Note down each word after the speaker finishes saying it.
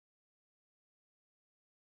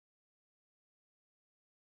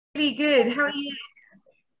Pretty good. How are you?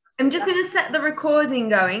 I'm just going to set the recording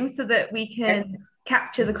going so that we can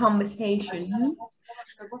capture the conversation.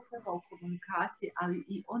 So,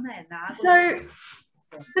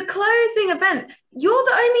 the closing event, you're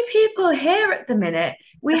the only people here at the minute.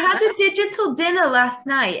 We had a digital dinner last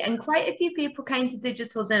night, and quite a few people came to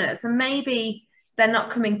digital dinner. So maybe they're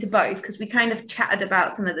not coming to both because we kind of chatted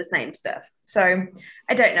about some of the same stuff. So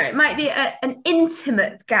I don't know. It might be an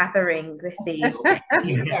intimate gathering this evening.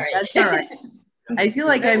 That's all right. I feel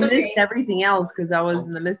like I missed everything else because I was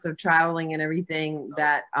in the midst of traveling and everything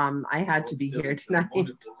that I had to be here tonight.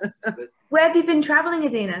 Where have you been traveling,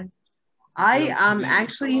 Adina? I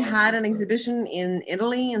actually had an exhibition in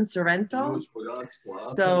Italy, in Sorrento.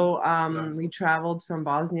 So we traveled from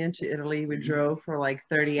Bosnia to Italy. We drove for like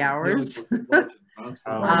 30 hours.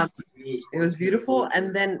 It was beautiful.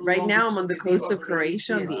 And then right now I'm on the coast of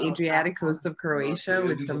Croatia, on the Adriatic coast of Croatia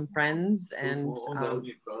with some friends and a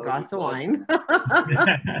glass of wine.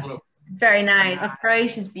 Very nice.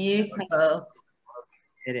 Croatia's beautiful.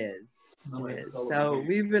 It is. So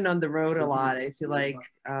we've been on the road a lot. I feel like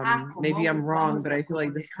maybe I'm wrong, but I feel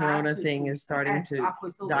like this Corona thing is starting to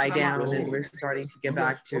die down and we're starting to get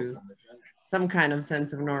back to some kind of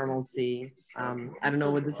sense of normalcy. I don't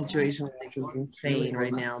know what the situation is in Spain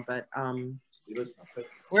right now, but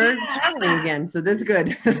we're traveling again, so that's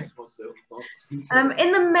good.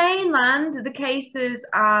 In the mainland, the cases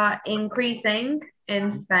are increasing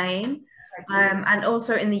in Spain and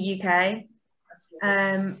also in the UK.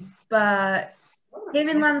 But here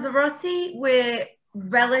in Lanzarote, we're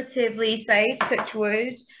relatively safe, touch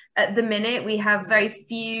wood. At the minute, we have very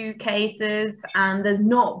few cases and there's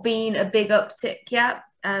not been a big uptick yet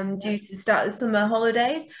due to the start of the summer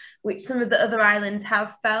holidays, which some of the other islands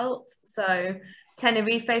have felt. So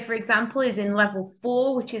Tenerife, for example, is in level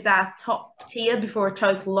 4, which is our top tier before a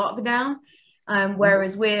total lockdown,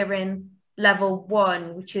 whereas we're in level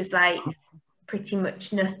 1, which is like pretty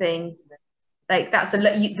much nothing. Like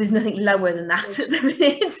there's nothing lower than that at the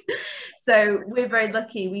minute. So we're very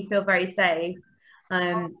lucky. We feel very safe.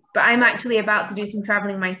 But I'm actually about to do some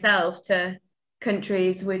traveling myself to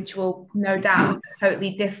countries which will no doubt have a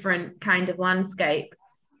totally different kind of landscape.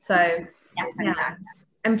 So yeah,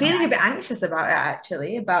 I'm feeling a bit anxious about it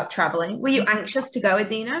actually, about traveling. Were you anxious to go,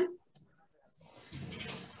 Adina?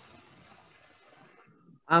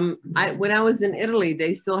 When I was in Italy,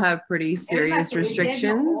 they still have pretty serious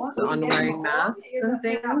restrictions on wearing masks and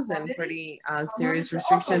things, and pretty serious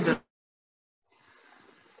restrictions.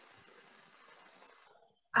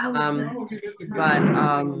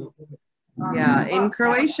 Yeah, in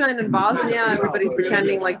Croatia and in Bosnia, everybody's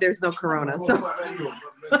pretending like there's no Corona. So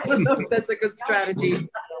I don't know if that's a good strategy.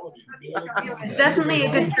 Definitely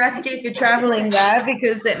a good strategy if you're traveling there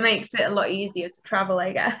because it makes it a lot easier to travel,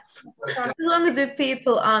 I guess. As long as if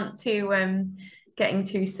people aren't too getting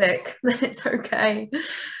too sick, then it's okay.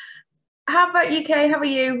 How about UK? How are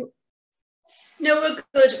you? No, we're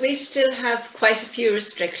good. We still have quite a few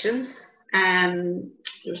restrictions.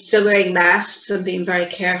 We're still wearing masks and being very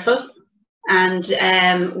careful. And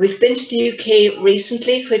we've been to the UK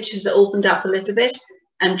recently, which has opened up a little bit,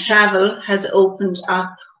 and travel has opened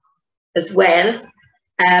up as well.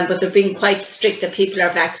 But they're being quite strict that people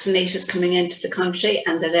are vaccinated coming into the country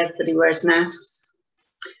and that everybody wears masks.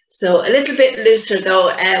 So a little bit looser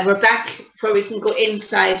though. We're back where we can go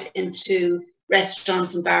inside into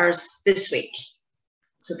restaurants and bars this week.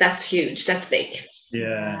 So that's huge. That's big.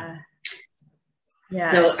 Yeah.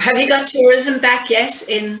 Yeah. So have you got tourism back yet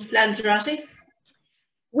in Lanzarote?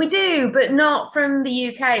 We do, but not from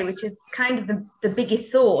the UK, which is kind of the biggest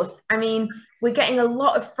source. I mean, we're getting a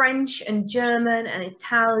lot of French and German and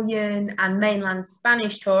Italian and mainland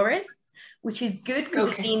Spanish tourists, which is good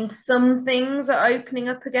because it means some things are opening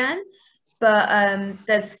up again. But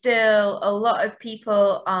there's still a lot of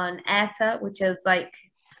people on ERTA, which is like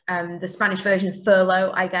the Spanish version of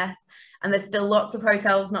furlough, I guess. And there's still lots of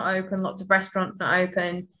hotels not open, lots of restaurants not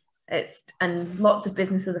open. And lots of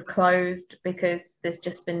businesses have closed because there's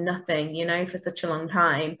just been nothing, you know, for such a long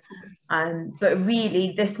time. But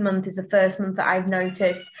really, this month is the first month that I've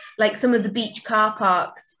noticed, like some of the beach car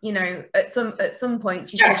parks, you know, at some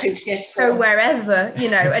point you can go wherever, you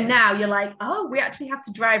know, and now you're like, oh, we actually have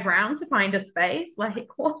to drive around to find a space. Like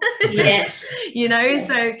what? Yes. You know,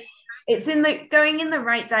 so it's going in the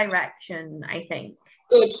right direction, I think.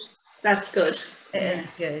 Good. That's good. It is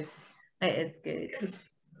good. It is good.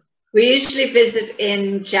 We usually visit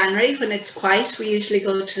in January when it's quiet. We usually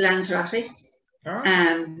go to Lanzarote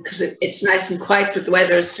because it's nice and quiet, but the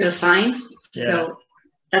weather is still fine. Yeah. So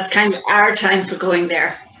that's kind of our time for going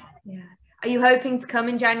there. Yeah. Are you hoping to come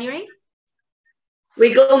in January?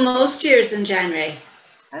 We go most years in January.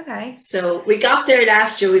 Okay. So we got there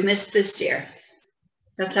last year, we missed this year.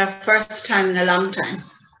 That's our first time in a long time.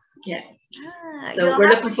 Yeah. So we're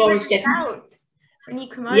looking forward to getting out when you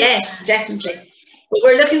come over. Yes, definitely. But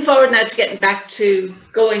we're looking forward now to getting back to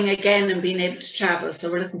going again and being able to travel. So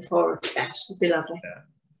we're looking forward to that. It'll be lovely.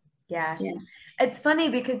 Yeah. It's funny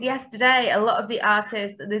because yesterday a lot of the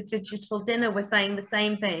artists at the digital dinner were saying the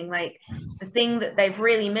same thing. Like the thing that they've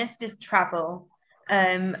really missed is travel.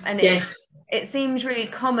 And it seems really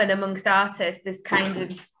common amongst artists, this kind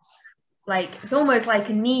of like, it's almost like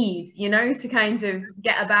a need, you know, to kind of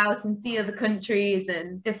get about and see other countries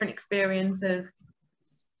and different experiences.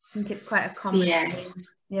 I think it's quite a common thing.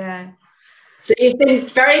 Yeah. So you've been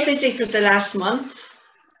very busy for the last month.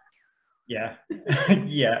 Yeah.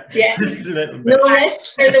 Yeah. Just a little bit. No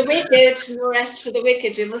rest for the wicked. No rest for the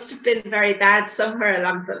wicked. You must have been very bad somewhere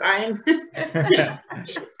along the line.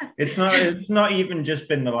 It's not even just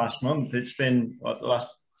been the last month. It's been what, the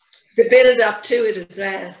last. The build up to it as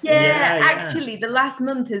well. Yeah, actually, the last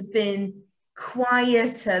month has been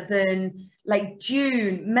quieter than like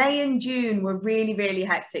June. May and June were really, really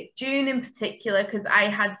hectic. June in particular, because I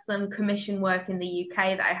had some commission work in the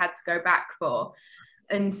UK that I had to go back for.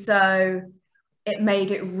 And so it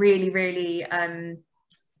made it really, really,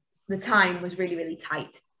 the time was really, really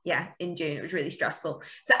tight. Yeah, in June, it was really stressful.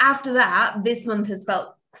 So after that, this month has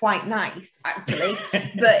felt quite nice, actually,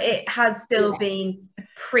 but it has still been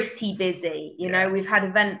pretty busy. You know, we've had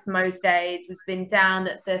events most days. We've been down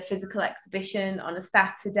at the physical exhibition on a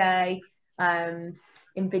Saturday,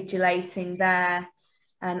 invigilating there.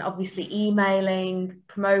 And obviously emailing,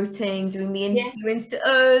 promoting, doing the interviews to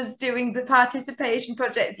us, doing the participation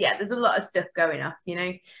projects. Yeah, there's a lot of stuff going on, you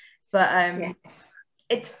know. But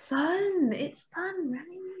it's fun. It's fun, right?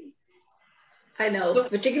 I know,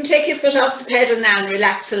 but you can take your foot off the pedal now and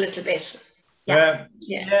relax a little bit. Yeah,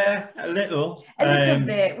 a little. A little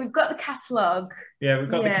bit. We've got the catalogue. Yeah,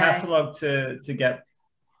 we've got the catalogue to get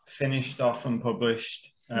finished off and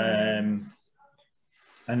published.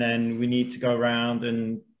 And then we need to go around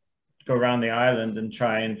the island and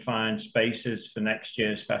try and find spaces for next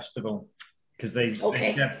year's festival, because they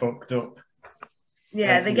get booked up.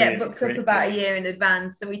 Yeah, they get booked up about a year in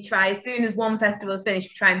advance. So we try, as soon as one festival is finished,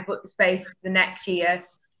 we try and book the space for next year.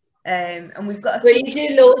 And we've got you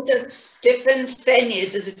do loads of different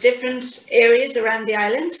venues. Is it different areas around the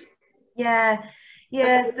island? Yeah.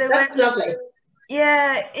 So that's lovely.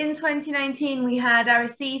 Yeah, in 2019 we had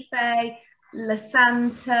Arrecife, La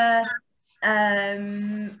Santa,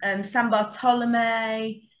 San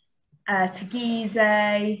Bartolome,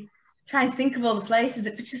 Teguise. Trying to think of all the places.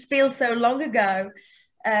 It just feels so long ago.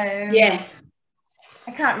 I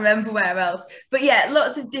can't remember where else. But yeah,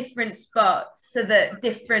 lots of different spots so that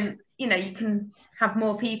different, you know, you can have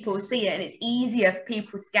more people see it and it's easier for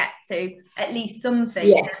people to get to at least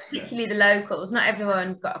something, particularly the locals. Not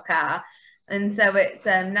everyone's got a car. And so it's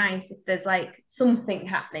nice if there's like something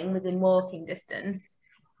happening within walking distance.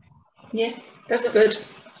 Yeah, that's good.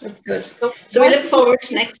 That's good. So we look forward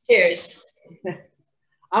to next year's.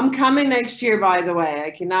 I'm coming next year, by the way.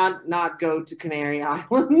 I cannot not go to Canary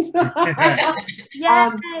Islands.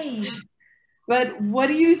 Yay! But what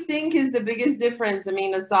do you think is the biggest difference? I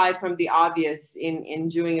mean, aside from the obvious in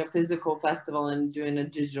doing a physical festival and doing a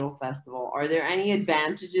digital festival, are there any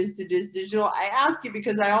advantages to this digital? I ask you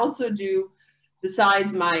because I also do,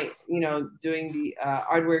 besides my, you know, doing the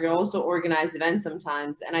artwork, I also organize events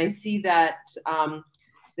sometimes. And I see that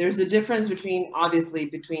there's a difference obviously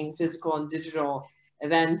between physical and digital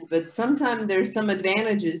events, but sometimes there's some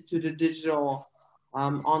advantages to the digital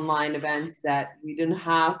online events that we didn't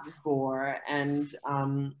have before. And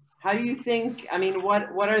how do you think, I mean, what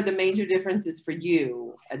are the major differences for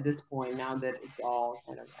you at this point now that it's all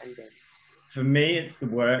kind of ended? For me, it's the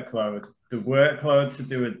workload. The workload to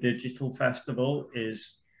do a digital festival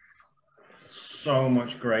is so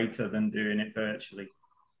much greater than doing it virtually.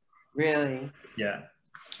 Really? Yeah.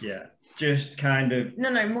 Just kind of. No,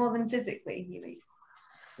 more than physically, you mean?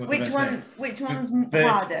 Which one's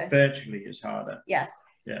harder? Virtually is harder. Yeah.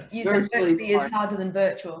 You said virtually is harder than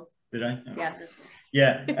virtual. Did I? Yeah.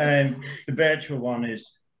 Yeah. The virtual one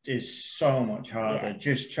is so much harder.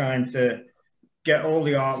 Just trying to get all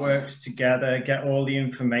the artworks together, get all the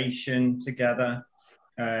information together,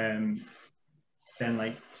 then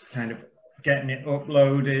like kind of getting it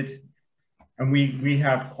uploaded. And we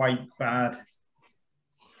have quite bad.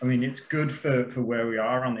 I mean, it's good for where we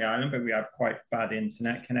are on the island, but we have quite bad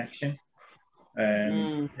internet connection.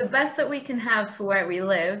 The best that we can have for where we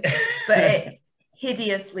live, but it's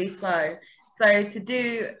hideously slow. So to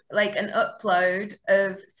do like an upload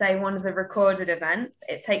of, say, one of the recorded events,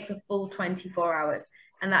 it takes a full 24 hours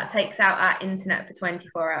and that takes out our internet for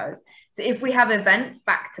 24 hours. So if we have events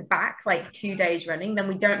back to back, like 2 days running, then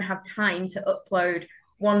we don't have time to upload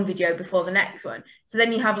one video before the next one. So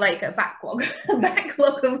then you have like a backlog, a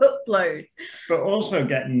backlog of uploads. But also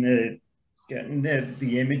getting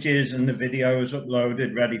the images and the videos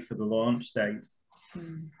uploaded ready for the launch date.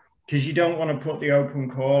 Because you don't want to put the open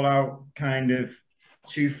call out kind of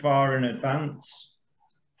too far in advance.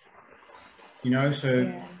 You know,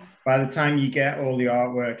 so by the time you get all the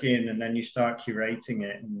artwork in and then you start curating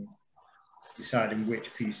it and deciding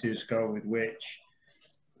which pieces go with which,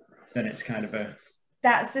 then it's kind of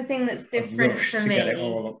that's the thing that's different for me. To get it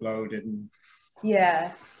all uploaded.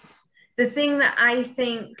 Yeah. The thing that I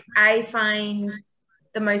think I find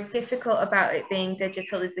the most difficult about it being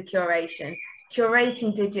digital is the curation.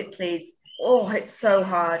 Curating digitally is, it's so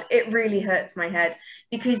hard. It really hurts my head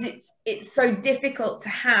because it's so difficult to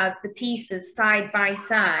have the pieces side by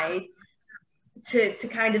side to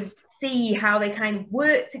kind of see how they kind of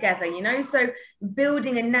work together, you know? So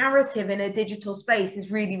building a narrative in a digital space is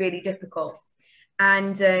really, really difficult.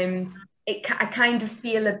 And I kind of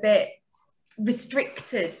feel a bit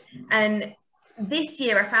restricted. And this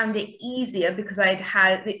year I found it easier because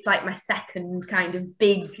it's like my second kind of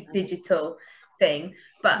big digital thing,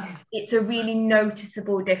 but it's a really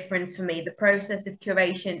noticeable difference for me. The process of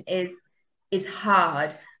curation is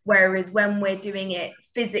hard, whereas when we're doing it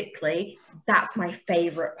physically, that's my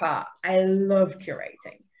favorite part. I love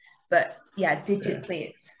curating, but yeah, digitally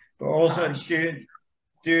it's but also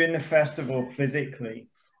doing the festival physically,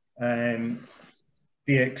 the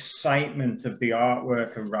excitement of the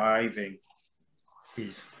artwork arriving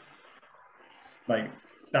is like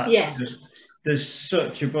that. There's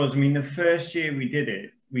such a buzz. I mean, the first year we did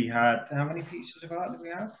it, we had, how many pieces of art did we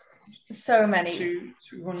have? So many.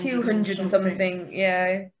 200 and something,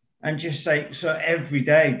 yeah. And just like, so every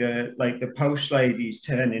day the post lady's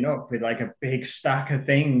turning up with like a big stack of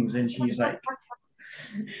things, and she's like,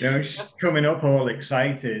 you know, she's coming up all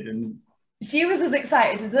excited, and she was as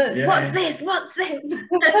excited as us. What's this?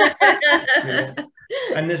 Yeah.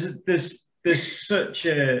 And there's such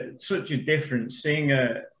a difference seeing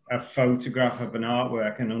a photograph of an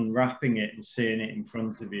artwork and unwrapping it and seeing it in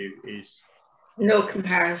front of you is no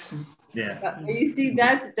comparison. Yeah. You see,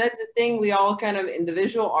 that's the thing we all kind of in the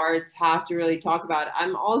visual arts have to really talk about.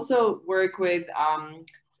 I'm also work with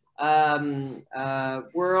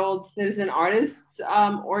World Citizen Artists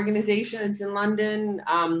organization. It's in London.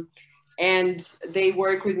 And they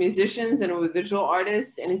work with musicians and with visual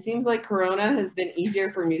artists. And it seems like Corona has been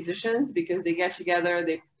easier for musicians because they get together,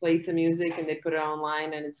 they play some music and they put it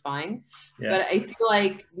online and it's fine. Yeah. But I feel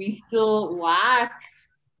like we still lack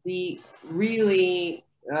the really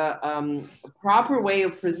proper way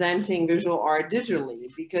of presenting visual art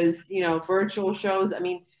digitally because, you know, virtual shows, I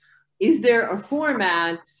mean, is there a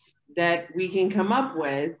format that we can come up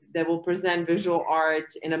with that will present visual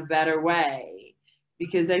art in a better way?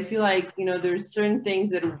 Because I feel like, you know, there's certain things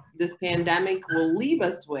that this pandemic will leave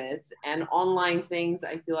us with, and online things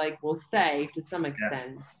I feel like will stay to some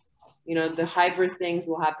extent. Yeah. You know, the hybrid things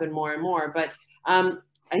will happen more and more. But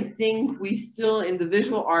I think we still, in the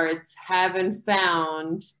visual arts, haven't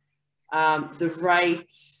found the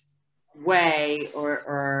right way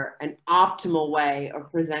or an optimal way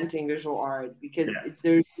of presenting visual art, because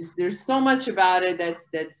there's so much about it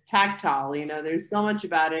that's tactile. You know, there's so much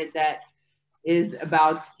about it that is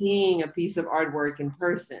about seeing a piece of artwork in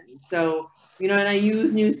person. So, you know, and I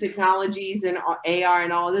use new technologies and AR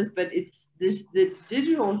and all this, but it's this, the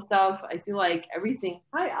digital stuff, I feel like everything.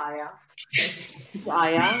 Hi, Aya.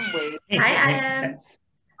 Aya, wait. Hi, Aya.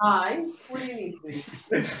 Hi, what do you need,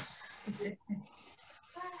 sweetie?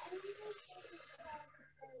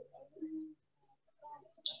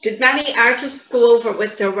 Did many artists go over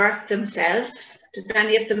with their work themselves? Did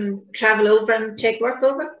many of them travel over and take work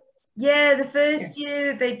over? Yeah, the first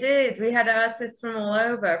year they did. We had artists from all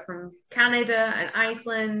over, from Canada and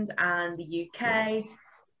Iceland and the UK,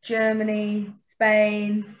 Germany,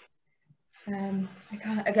 Spain.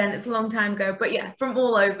 Again, it's a long time ago, but yeah, from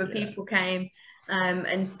all over people came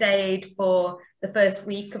and stayed for the first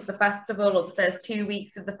week of the festival or the first 2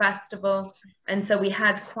 weeks of the festival. And so we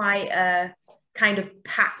had quite a kind of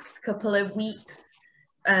packed couple of weeks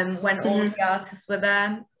when all the artists were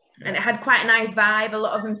there. And it had quite a nice vibe. A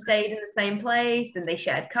lot of them stayed in the same place and they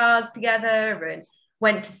shared cars together and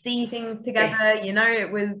went to see things together. You know,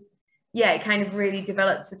 it was, it kind of really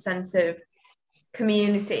developed a sense of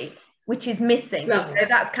community, which is missing. So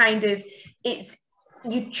that's kind of,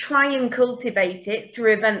 you try and cultivate it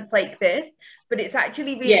through events like this, but it's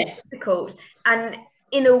actually really difficult. And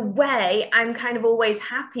in a way, I'm kind of always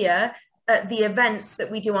happier at the events that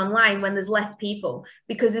we do online when there's less people,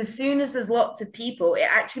 because as soon as there's lots of people, it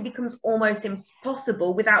actually becomes almost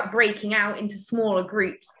impossible without breaking out into smaller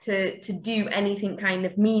groups to do anything kind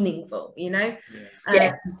of meaningful, you know.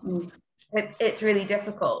 It's really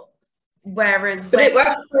difficult. Whereas but it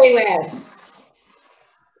worked very well.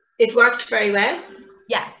 It worked very well.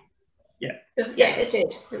 Yeah, it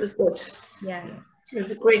did. It was good. Yeah, it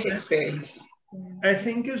was a great experience. I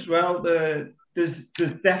think as well, there's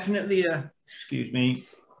definitely a, excuse me.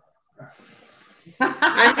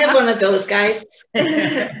 I have one of those, guys.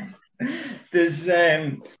 There's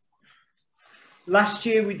last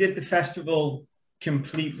year we did the festival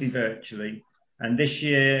completely virtually, and this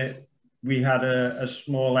year we had a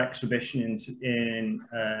small exhibition in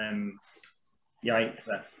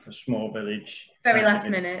Yaitha, a small village. Very last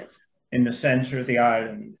minute. In the centre of the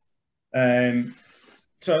island.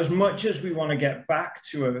 So as much as we want to get back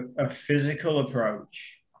to a physical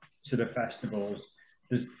approach to the festivals,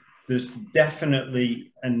 there's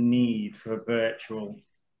definitely a need for virtual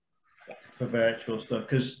stuff,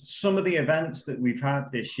 because some of the events that we've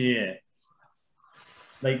had this year,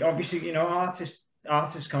 like obviously, you know, artists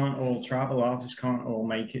can't all travel, artists can't all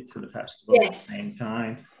make it to the festival at the same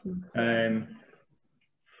time.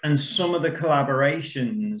 And some of the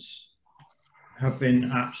collaborations have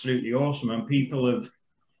been absolutely awesome, and people have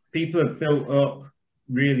built up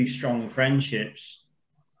really strong friendships,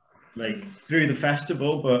 like through the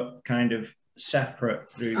festival, but kind of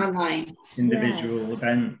separate through online individual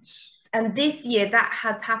events. And this year that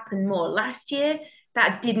has happened more. Last year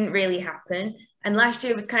that didn't really happen, and last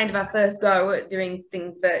year was kind of our first go at doing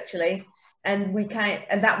things virtually, and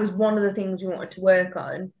that was one of the things we wanted to work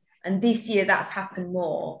on. And this year that's happened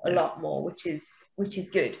more, a lot more, which is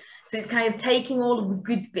good. So it's kind of taking all of the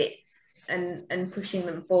good bits and pushing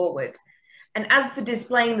them forward. And as for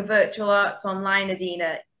displaying the virtual arts online,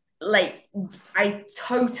 Adina, like, I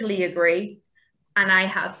totally agree, and I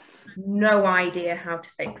have no idea how to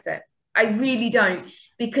fix it. I really don't,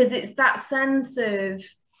 because it's that sense of,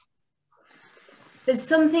 there's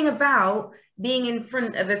something about being in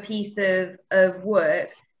front of a piece of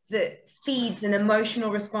work that feeds an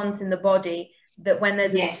emotional response in the body, that when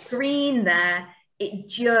there's a screen there, it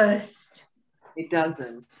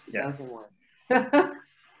doesn't work.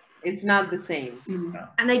 It's not the same.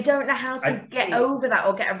 And I don't know how to get over that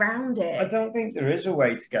or get around it. I don't think there is a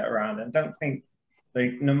way to get around it. I don't think,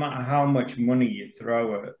 like, no matter how much money you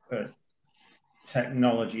throw at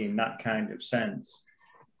technology in that kind of sense,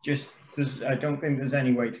 I don't think there's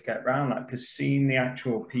any way to get around that, because seeing the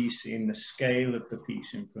actual piece, seeing the scale of the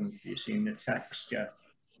piece in front of you, seeing the texture,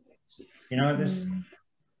 you know, there's...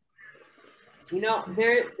 You know,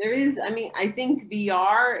 there is, I mean, I think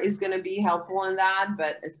VR is going to be helpful in that,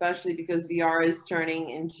 but especially because VR is turning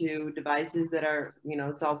into devices that are, you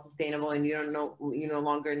know, self-sustainable, and you no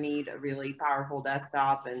longer need a really powerful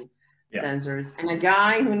desktop and sensors, and a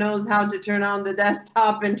guy who knows how to turn on the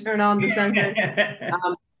desktop and turn on the sensors.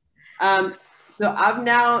 So I've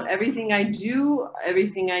now, everything I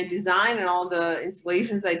design, and all the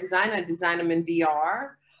installations I design them in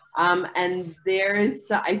VR. And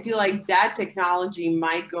I feel like that technology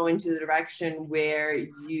might go into the direction where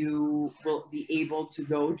you will be able to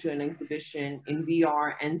go to an exhibition in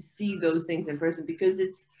VR and see those things in person, because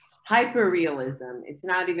it's hyper realism. It's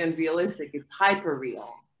not even realistic, it's hyper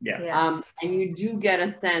real. And you do get a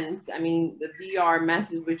sense, I mean, the VR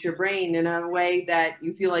messes with your brain in a way that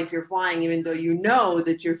you feel like you're flying, even though you know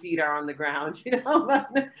that your feet are on the ground, you know.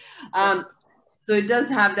 So it does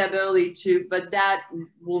have the ability to, but that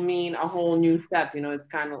will mean a whole new step. You know, it's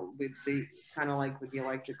kind of like with the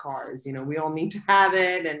electric cars. You know, we all need to have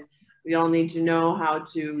it, and we all need to know how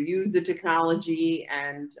to use the technology,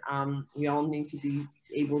 and we all need to be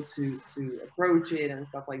able to approach it and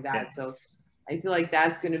stuff like that. So I feel like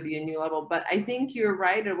that's going to be a new level. But I think you're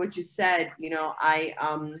right at what you said. You know, I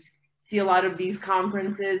see a lot of these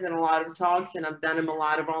conferences and a lot of talks, and I've done them a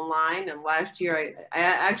lot of online. And last year, I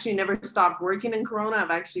actually never stopped working in Corona. I've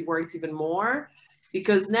actually worked even more,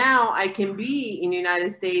 because now I can be in the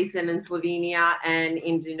United States and in Slovenia and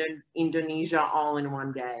in Indonesia all in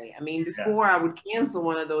one day. I mean, before I would cancel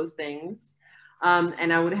one of those things,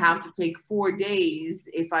 and I would have to take 4 days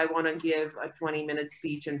if I want to give a 20-minute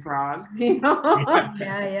speech in Prague. You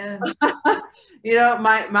know? You know,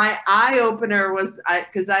 my eye opener was,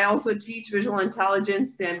 because I also teach visual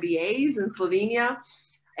intelligence to MBAs in Slovenia,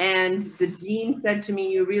 and the dean said to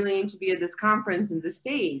me, "You really need to be at this conference in the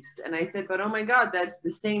States." And I said, "But oh my God, that's the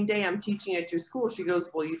same day I'm teaching at your school." She goes,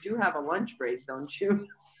 "Well, you do have a lunch break, don't you?"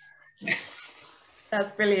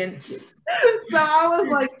 That's brilliant. So I was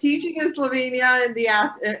like teaching in Slovenia in the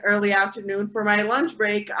early afternoon. For my lunch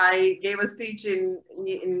break, I gave a speech in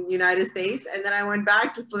United States, and then I went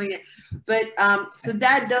back to Slovenia. But so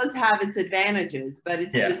that does have its advantages, but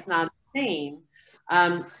it's just not the same.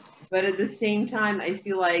 But at the same time, I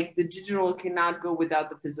feel like the digital cannot go without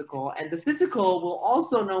the physical, and the physical will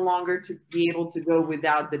also no longer to be able to go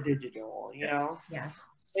without the digital, you know? Yeah.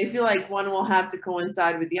 I feel like one will have to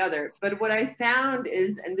coincide with the other. But what I found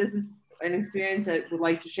is, and this is an experience I would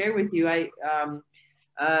like to share with you, I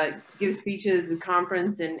give speeches at a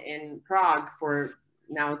conference in Prague for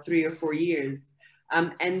now 3 or 4 years.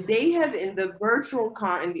 And they have in the virtual,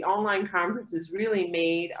 in the online conferences really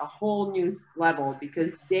made a whole new level,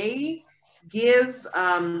 because they give,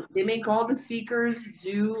 they make all the speakers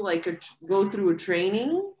do like go through a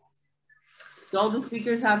training. So all the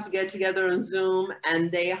speakers have to get together on Zoom, and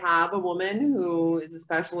they have a woman who is a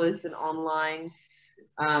specialist in online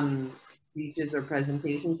speeches or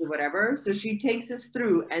presentations or whatever. So she takes us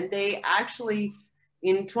through, and they actually,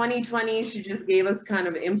 in 2020, she just gave us kind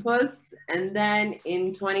of inputs. And then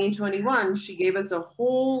in 2021, she gave us a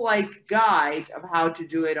whole like guide of how to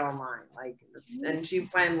do it online. Like, and she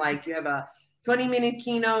went like, you have a 20-minute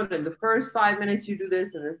keynote, and the first 5 minutes you do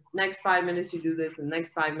this, and the next 5 minutes you do this, and the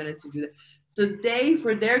next 5 minutes you do that. So they,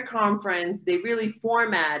 for their conference, they really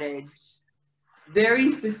formatted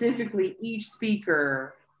very specifically each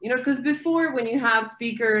speaker, you know, because before when you have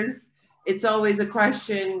speakers, it's always a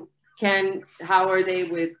question, how are they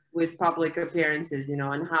with public appearances, you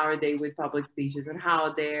know, and how are they with public speeches, and how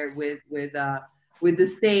they're with the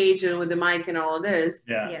stage and with the mic and all of this.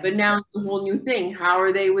 Yeah. But now it's a whole new thing. How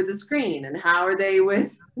are they with the screen, and how are they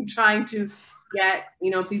with trying to get, you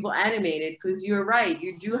know, people animated? Because you're right,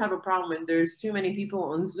 you do have a problem when there's too many people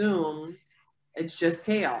on Zoom. It's just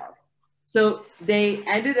chaos. So they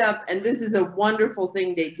ended up, and this is a wonderful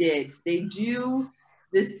thing they did. They do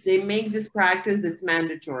this, they make this practice that's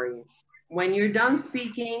mandatory. When you're done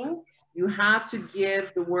speaking, you have to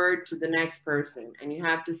give the word to the next person, and you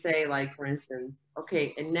have to say, like, for instance,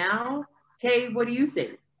 okay, and now, Kay, what do you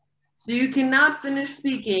think? So you cannot finish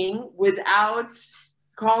speaking without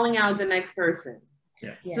calling out the next person.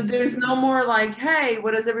 Yeah. So there's no more like, hey,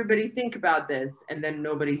 what does everybody think about this? And then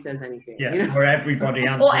nobody says anything. Yeah, you know? or everybody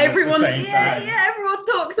answers Or everyone, at the same time. everyone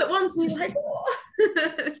talks at once, and you're like,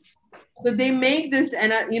 what? So they make this,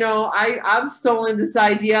 and you know, I've stolen this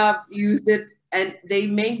idea, used it, and they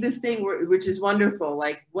make this thing which is wonderful.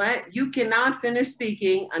 Like, when you cannot finish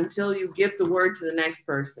speaking until you give the word to the next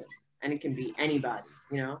person, and it can be anybody,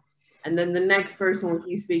 you know. And then the next person will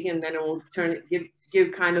keep speaking, and then it will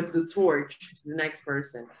give kind of the torch to the next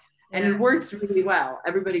person, and it works really well.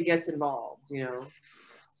 Everybody gets involved, you know.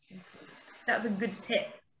 That's a good tip.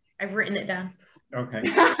 I've written it down. Okay.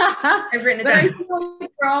 I've written it But down. I feel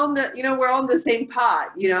like we're all in the, you know, we're all in the same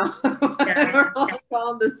pot, you know. We're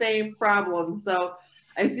all in the same problem. So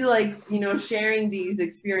I feel like, you know, sharing these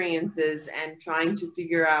experiences and trying to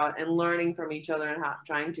figure out and learning from each other, and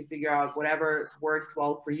trying to figure out whatever worked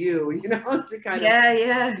well for you, you know, to kind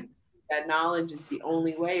of that knowledge is the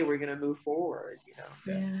only way we're going to move forward, you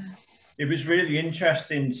know. Yeah. It was really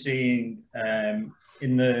interesting seeing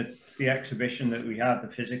in the exhibition that we had, the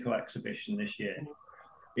physical exhibition this year.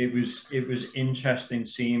 It was interesting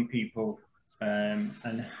seeing people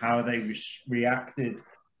and how they reacted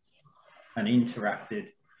and interacted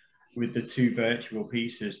with the 2 virtual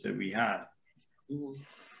pieces that we had.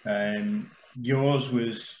 Yours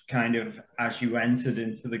was kind of as you entered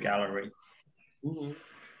into the gallery.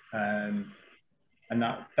 And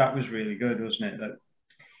that was really good, wasn't it?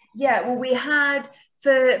 Yeah, well, we had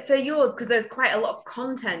for yours, because there's quite a lot of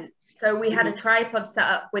content, so we had a tripod set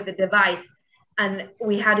up with a device, and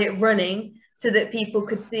we had it running so that people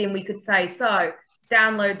could see, and we could say, so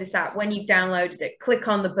download this app. When you've downloaded it, click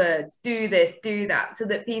on the birds, do this, do that, so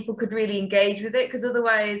that people could really engage with it. Because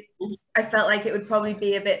otherwise, I felt like it would probably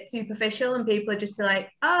be a bit superficial, and people would just be like,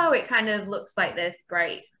 oh, it kind of looks like this,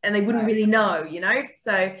 great, and they wouldn't really know, you know.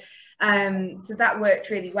 So so that worked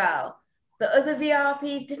really well. The other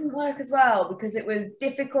VRPs didn't work as well because it was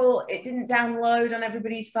difficult. It didn't download on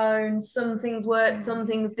everybody's phone. Some things worked, some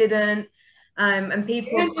things didn't. And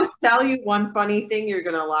people. Can I just tell you one funny thing you're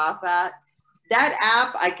gonna laugh at? That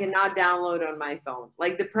app I cannot download on my phone.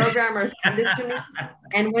 Like, the programmer sent it to me,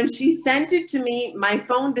 and when she sent it to me, my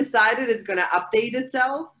phone decided it's gonna update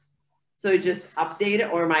itself. So it just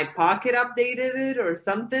updated, or my pocket updated it or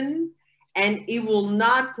something, and it will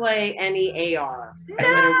not play any AR. No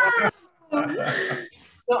matter what.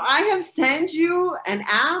 So I have sent you an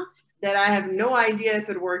app that I have no idea if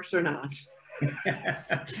it works or not.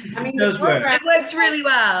 I mean, It works really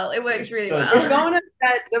well. It works really well. Ramona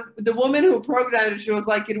said, the woman who programmed it, she was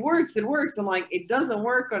like, it works. I'm like, it doesn't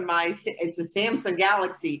work on it's a Samsung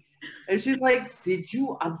Galaxy. And she's like, did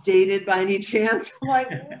you update it by any chance? I'm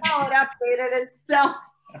like, no, it updated itself.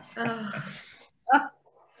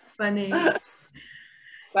 Funny.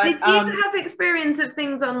 But, did you have experience of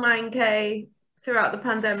things online, Kay, throughout the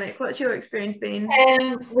pandemic? What's your experience been?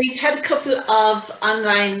 We've had a couple of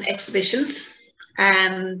online exhibitions.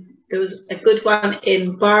 There was a good one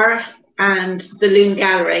in Bar and the Loon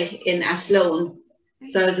Gallery in Athlone.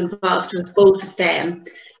 So I was involved with both of them.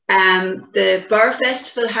 The Bar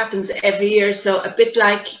Festival happens every year. So a bit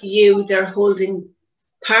like you, they're holding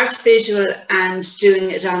part visual and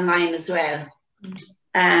doing it online as well.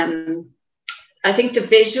 I think the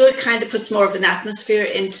visual kind of puts more of an atmosphere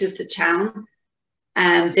into the town.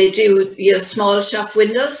 They do small shop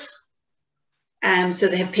windows. So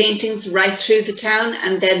they have paintings right through the town,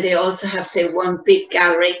 and then they also have, say, one big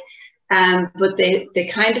gallery. But they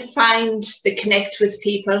kind of find the connect with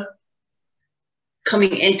people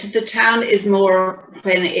coming into the town is more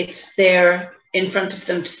when it's there in front of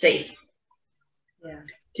them to see.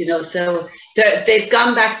 Yeah. So they've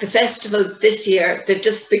gone back to the festival this year. They've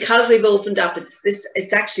just, because we've opened up,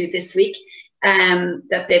 it's actually this week,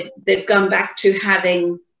 that they've gone back to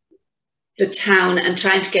having the town and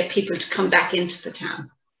trying to get people to come back into the town.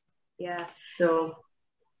 Yeah. So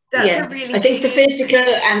that's I think the physical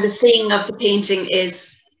and the seeing of the painting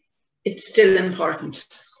it's still important.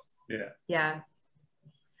 Yeah.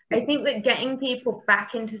 I think that getting people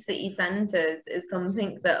back into city centres is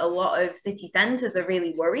something that a lot of city centres are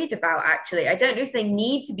really worried about, actually. I don't know if they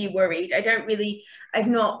need to be worried. I've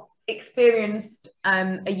not experienced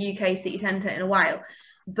a UK city centre in a while,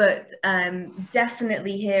 but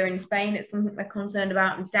definitely here in Spain, it's something they're concerned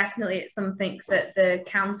about, and definitely it's something that the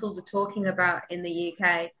councils are talking about in the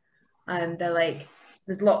UK. They're like,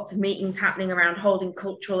 there's lots of meetings happening around holding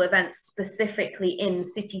cultural events specifically in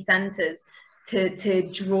city centres to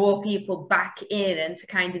draw people back in and to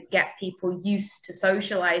kind of get people used to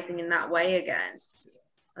socialising in that way again.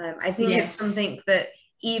 I think it's something that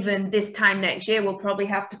even this time next year we'll probably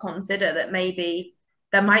have to consider, that maybe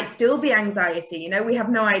there might still be anxiety. We have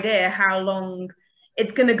no idea how long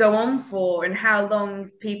it's going to go on for and how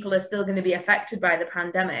long people are still going to be affected by the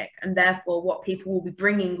pandemic, and therefore what people will be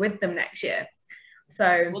bringing with them next year.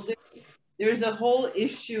 So there's a whole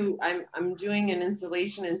issue. I'm doing an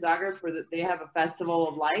installation in Zagreb they have a festival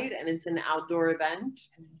of light, and it's an outdoor event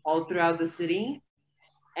all throughout the city.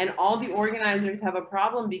 And all the organizers have a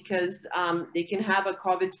problem because they can have a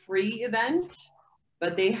COVID-free event,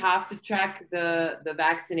 but they have to check the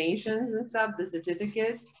vaccinations and stuff, the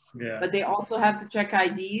certificates. Yeah. But they also have to check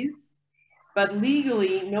IDs. But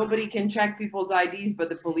legally, nobody can check people's IDs but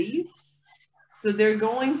the police. So they're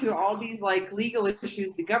going through all these legal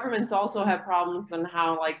issues. The governments also have problems on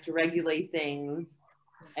how to regulate things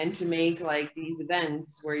and to make these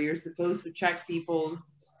events where you're supposed to check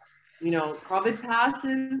people's COVID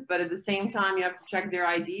passes, but at the same time you have to check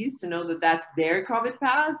their IDs to know that that's their COVID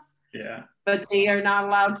pass. Yeah. But they are not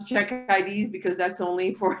allowed to check IDs because that's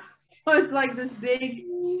only for, so it's this big,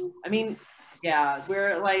 we're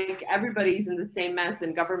everybody's in the same mess,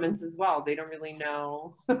 and governments as well. They don't really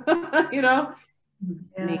know,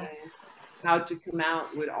 how to come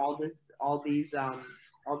out with all these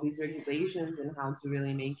regulations and how to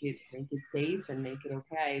really make it safe and make it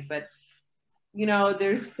okay. But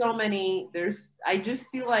there's so many, I just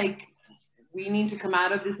feel like we need to come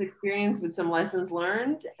out of this experience with some lessons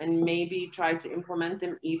learned and maybe try to implement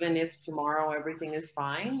them, even if tomorrow everything is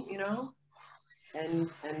fine, and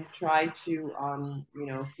try to,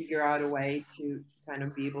 figure out a way to kind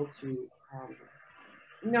of be able to,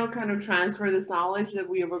 kind of transfer this knowledge that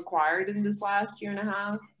we have acquired in this last year and a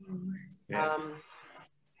half. Yeah.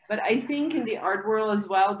 But I think in the art world as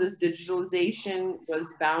well, this digitalization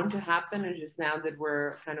was bound to happen. It's just now that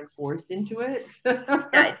we're kind of forced into it.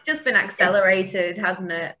 Yeah, it's just been accelerated,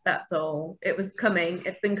 hasn't it? That's all. It was coming.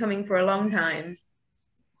 It's been coming for a long time.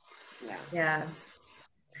 Yeah.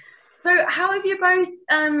 So how have you both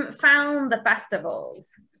found the festivals?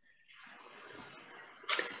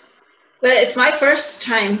 Well, it's my first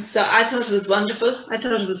time, so I thought it was wonderful. I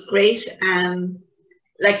thought it was great.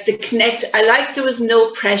 The connect, there was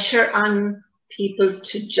no pressure on people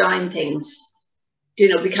to join things,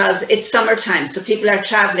 because it's summertime, so people are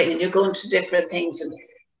traveling and you're going to different things, and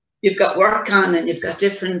you've got work on and you've got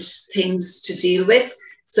different things to deal with.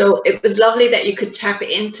 So it was lovely that you could tap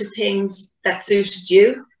into things that suited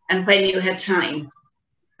you and when you had time.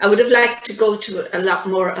 I would have liked to go to a lot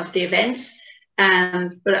more of the events.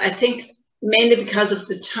 But I think mainly because of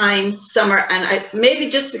the time, summer, and maybe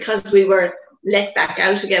just because we were let back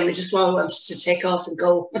out again, we just all wanted to take off and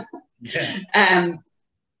go. Yeah.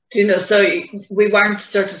 You know, so we weren't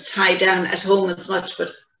sort of tied down at home as much.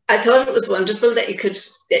 But I thought it was wonderful that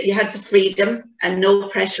you had the freedom and no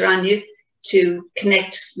pressure on you to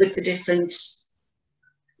connect with the different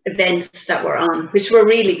events that were on, which were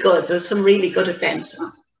really good. There were some really good events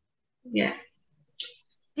on. Yeah.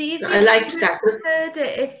 Do you think I liked you that. preferred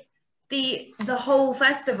it if the whole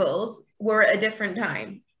festivals were at a different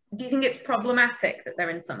time? Do you think it's problematic that they're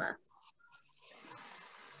in summer?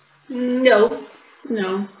 No.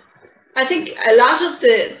 I think a lot of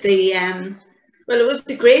well, it would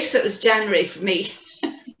be great if it was January for me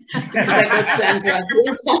because I go to Lanzarote.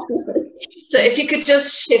 So if you could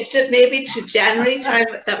just shift it maybe to January time,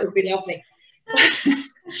 that would be lovely.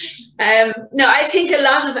 No, I think a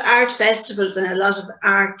lot of art festivals and a lot of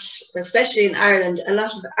art, especially in Ireland, a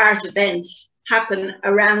lot of art events happen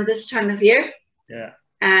around this time of year. Yeah.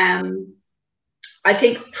 I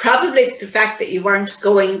think probably the fact that you weren't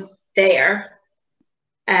going there,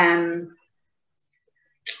 and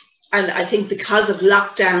I think because of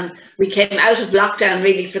lockdown, we came out of lockdown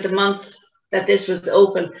really for the month that this was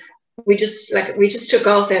open. We just took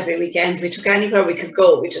off every weekend. We took anywhere we could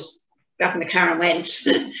go. We just got in the car and went.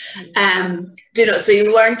 You know, so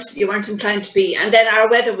you weren't inclined to be. And then our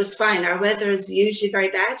weather was fine. Our weather is usually very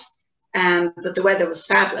bad, but the weather was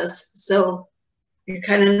fabulous. So you're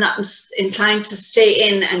kind of not inclined to stay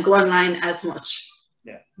in and go online as much.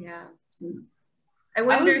 Yeah. I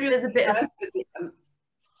wonder if there's a bit of.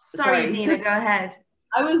 Sorry, Dina, go ahead.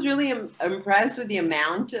 I was really impressed with the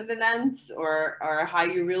amount of events or how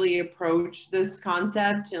you really approach this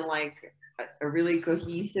concept in like a really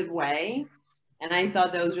cohesive way. And I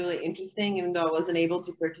thought that was really interesting, even though I wasn't able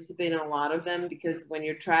to participate in a lot of them, because when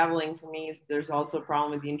you're traveling, for me, there's also a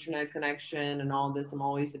problem with the internet connection and all this. I'm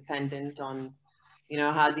always dependent on, you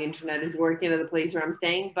know, how the internet is working at the place where I'm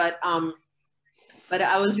staying. But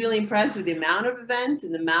I was really impressed with the amount of events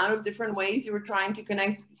and the amount of different ways you were trying to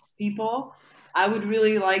connect people. I would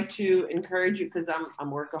really like to encourage you, because I'm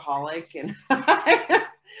workaholic, and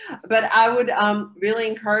but I would really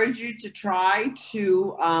encourage you to try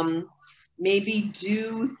to maybe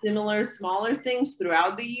do similar smaller things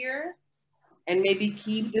throughout the year, and maybe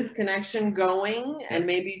keep this connection going, and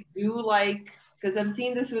maybe do like, because I've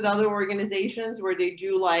seen this with other organizations where they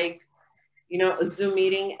do like, you know, a Zoom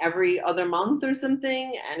meeting every other month or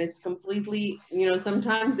something, and it's completely, you know,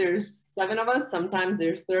 sometimes there's 7 of us, sometimes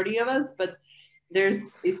there's 30 of us, but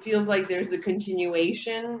it feels like there's a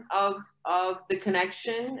continuation of the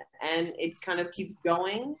connection, and it kind of keeps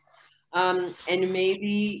going. And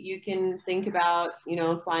maybe you can think about, you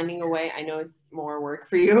know, finding a way. I know it's more work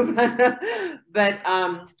for you, but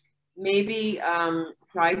maybe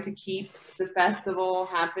try to keep the festival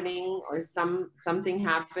happening or something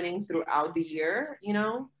happening throughout the year, you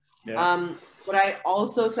know. Yeah. What I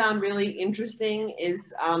also found really interesting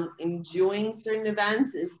is in doing certain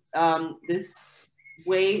events is this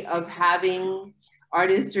way of having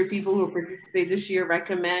artists or people who participate this year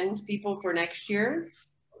recommend people for next year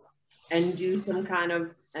and do some kind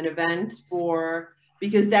of an event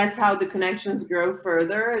because that's how the connections grow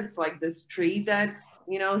further. It's like this tree that,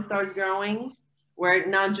 you know, starts growing, where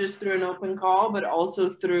not just through an open call, but also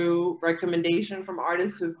through recommendation from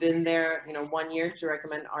artists who've been there, you know, 1 year to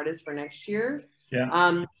recommend artists for next year.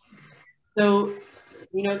 Yeah. So,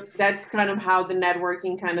 you know, that's kind of how the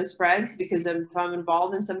networking kind of spreads, because if I'm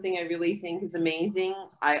involved in something I really think is amazing,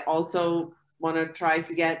 I also want to try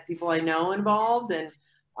to get people I know involved. And,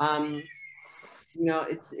 you know,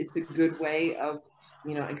 it's a good way of,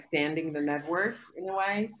 you know, expanding the network in a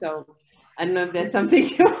way. So I don't know if that's something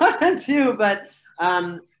you want to do, but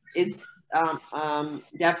it's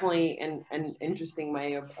definitely an interesting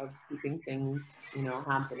way of keeping things, you know,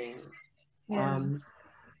 happening. Yeah.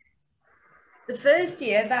 The first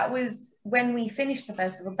year, that was when we finished the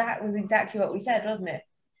festival, that was exactly what we said, wasn't it?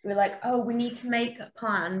 We were like, oh, we need to make a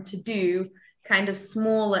plan to do kind of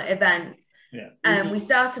smaller events. Yeah. We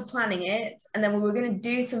started planning it, and then we were going to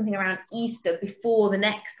do something around Easter before the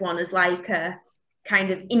next one as like a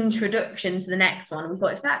kind of introduction to the next one. And we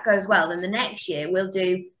thought, if that goes well, then the next year we'll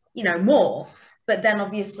do, you know, more. But then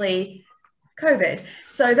obviously COVID,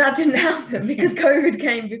 so that didn't happen because COVID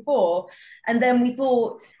came before. And then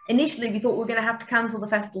initially we thought we were going to have to cancel the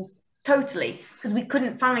festivals totally, because we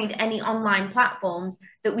couldn't find any online platforms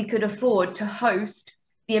that we could afford to host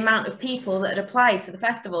the amount of people that had applied for the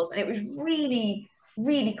festivals. And it was really,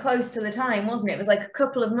 really close to the time, wasn't it? It was like a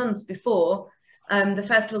couple of months before the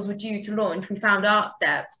festivals were due to launch. We found Art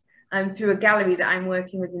Steps, through a gallery that I'm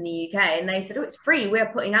working with in the UK, and they said, oh, it's free, we're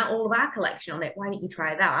putting out all of our collection on it, why don't you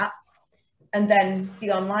try that? And then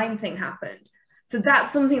the online thing happened. So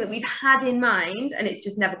that's something that we've had in mind, and it's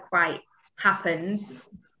just never quite happened.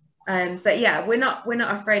 But yeah, we're not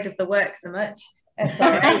afraid of the work so much.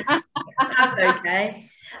 Sorry, that's okay.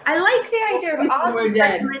 I like the idea of artists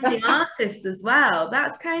recommending artists as well.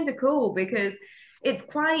 That's kind of cool because it's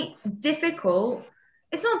quite difficult.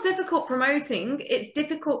 It's not difficult promoting, it's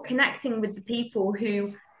difficult connecting with the people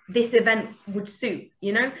who this event would suit,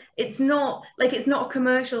 you know? It's not a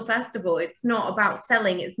commercial festival. It's not about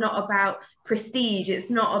selling. It's not about prestige. It's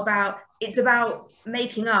about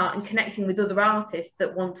making art and connecting with other artists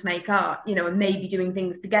that want to make art, you know, and maybe doing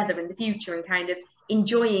things together in the future and kind of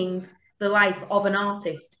enjoying the life of an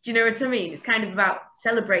artist. Do you know what I mean? It's kind of about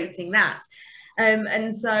celebrating that.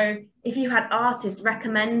 And so if you had artists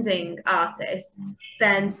recommending artists,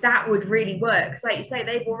 then that would really work. Because like you say,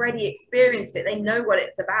 they've already experienced it. They know what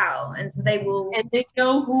it's about. And so they will... And they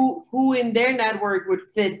know who in their network would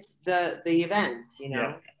fit the event, you know?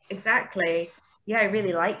 Yeah, exactly. Yeah, I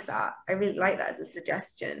really like that. I really like that as a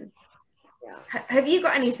suggestion. Yeah. Have you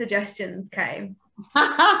got any suggestions, Kay?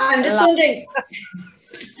 I'm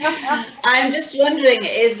just wondering,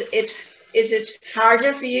 is it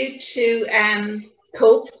harder for you to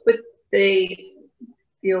cope with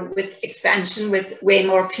with expansion, with way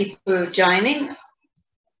more people joining?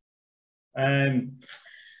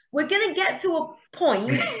 We're going to get to a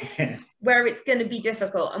point where it's going to be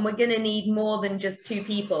difficult, and we're going to need more than just 2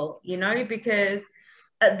 people, you know, because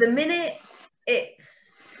at the minute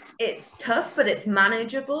it's tough, but it's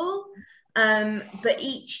manageable. But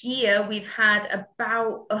each year we've had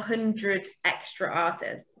about 100 extra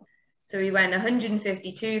artists. So we went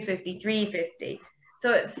 152, 53, 50.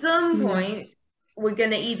 So at some point, we're going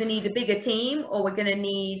to either need a bigger team or we're going to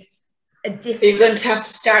need a different... You're going to have to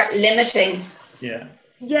start limiting. Yeah.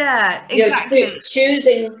 Yeah, exactly.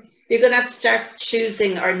 You're going to have to start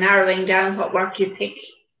choosing or narrowing down what work you pick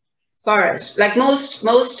for it. Like most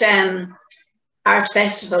art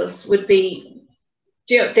festivals would be,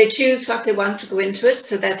 they choose what they want to go into it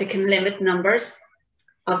so that they can limit numbers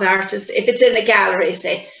of artists. If it's in a gallery,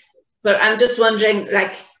 say. But I'm just wondering,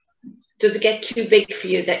 like, does it get too big for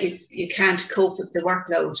you that you can't cope with the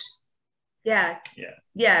workload?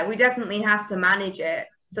 Yeah, we definitely have to manage it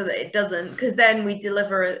so that it doesn't, because then we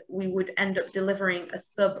would end up delivering a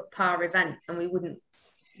subpar event, and we wouldn't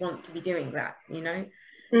want to be doing that, you know?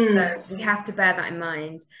 So we have to bear that in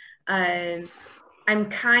mind. I'm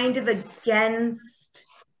kind of against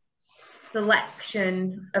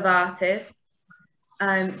selection of artists,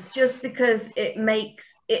 just because it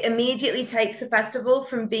immediately takes a festival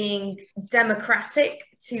from being democratic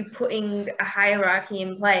to putting a hierarchy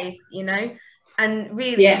in place, you know? And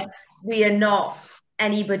really, we are not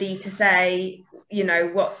anybody to say, you know,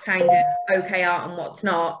 what's kind of okay art and what's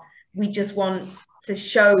not. We just want to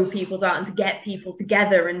show people's art and to get people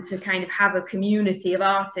together and to kind of have a community of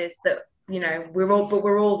artists that, you know, we're all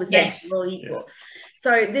the same, we're all equal.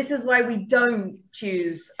 So this is why we don't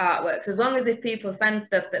choose artworks. As long as if people send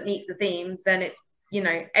stuff that meets the theme, then it's, you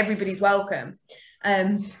know, everybody's welcome.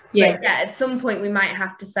 But yeah, at some point we might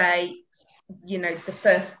have to say, you know, the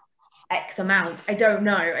first X amount. I don't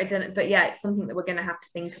know. But yeah, it's something that we're going to have to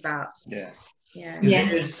think about. Yeah.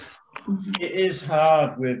 It is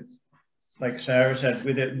hard with, like Sarah said,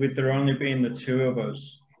 with there only being the 2 of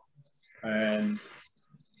us.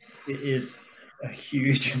 It is a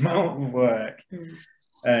huge amount of work.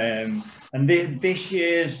 And this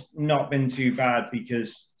year's not been too bad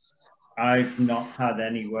because I've not had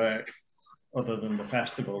any work other than the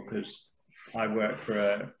festival, because I work for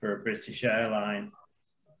a British airline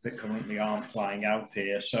that currently aren't flying out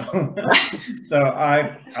here. So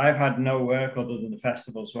I've had no work other than the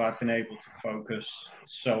festival, so I've been able to focus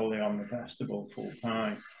solely on the festival full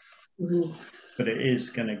time. But it is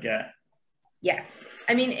going to get... Yeah.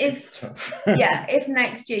 I mean, if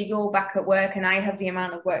next year you're back at work and I have the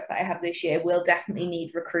amount of work that I have this year, we'll definitely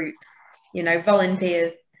need recruits, you know,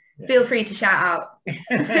 volunteers. Feel free to shout out.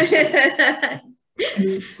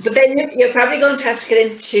 But then you're probably going to have to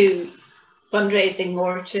get into fundraising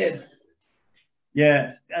more too.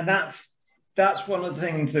 Yeah, and that's one of the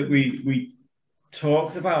things that we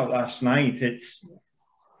talked about last night. It's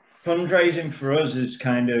fundraising for us is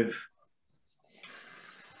kind of,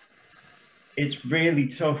 it's really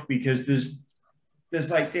tough because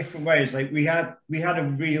there's like different ways. Like we had a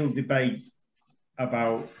real debate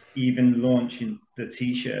about even launching the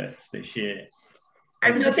t-shirts this year.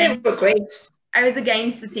 They were great. I was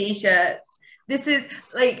against the t-shirts. This is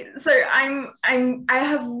like, so I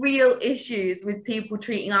have real issues with people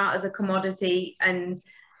treating art as a commodity and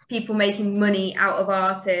people making money out of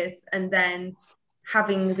artists and then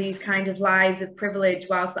having these kind of lives of privilege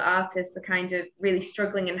whilst the artists are kind of really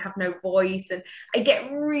struggling and have no voice. And I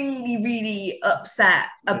get really, really upset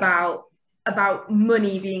about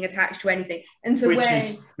money being attached to anything. And so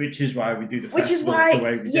which is why we do the which is festivals why, the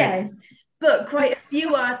way we yes, do. but quite a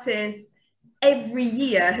few artists every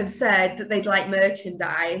year have said that they'd like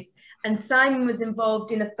merchandise. And Simon was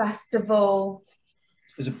involved in a festival.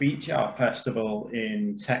 There's a beach art festival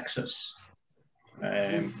in Texas.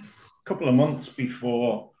 A couple of months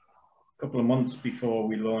before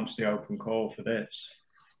we launched the open call for this.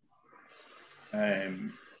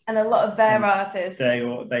 And a lot of their artists.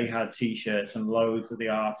 They had t-shirts, and loads of the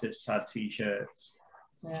artists had t-shirts.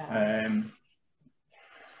 Yeah.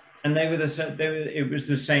 And it was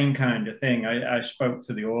the same kind of thing. I spoke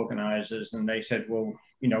to the organizers, and they said, well,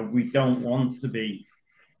 you know, we don't want to be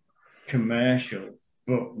commercial,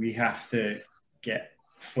 but we have to get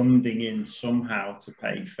funding in somehow to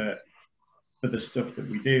pay for the stuff that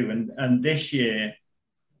we do. And this year,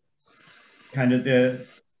 kind of the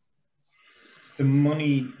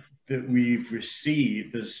money that we've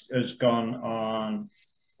received has gone on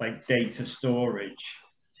like data storage,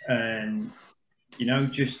 and you know,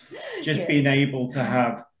 just being able to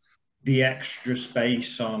have the extra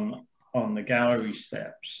space on the gallery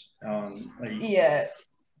steps, like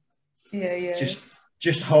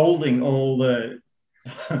just holding all the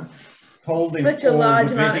holding such a large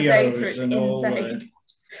the amount of data, it's and insane.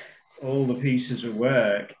 all the pieces of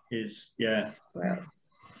work is Wow.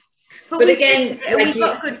 But again, we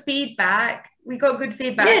got good feedback. We got good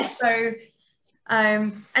feedback. Yes. So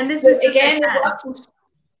and this was again,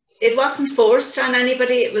 it wasn't forced on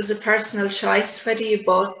anybody. It was a personal choice whether you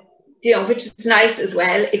bought, you know, which is nice as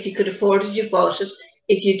well. If you could afford it, you bought it.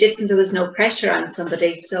 If you didn't, there was no pressure on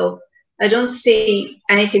somebody. So I don't see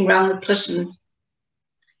anything wrong with pushing,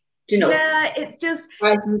 you know. Yeah, it's just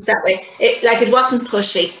that way. It wasn't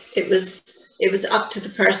pushy. It was up to the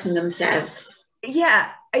person themselves.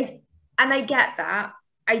 Yeah, I get that.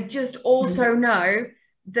 I just also know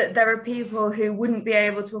that there are people who wouldn't be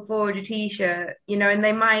able to afford a t-shirt, you know, and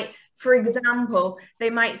they might, for example,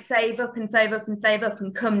 they might save up and save up and save up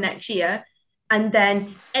and come next year, and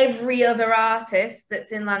then every other artist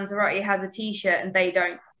that's in Lanzarote has a t-shirt and they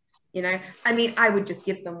don't, you know. I mean, I would just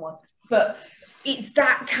give them one, but it's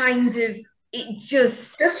that kind of, it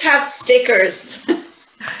just have stickers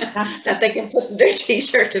that they can put in their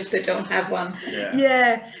t-shirt if they don't have one.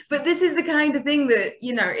 Yeah, but this is the kind of thing that,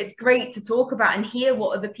 you know, it's great to talk about and hear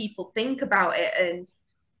what other people think about it. And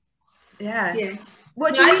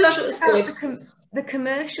what do you think about the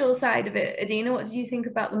commercial side of it, Adina? What do you think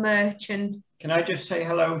about the merch? And can I just say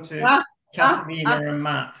hello to Catalina and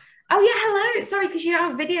Matt? Oh yeah, hello. Sorry, because you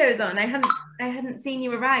don't have videos on. I hadn't seen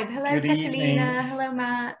you arrive. Hello, Good Catalina. Evening. Hello,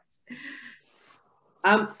 Matt.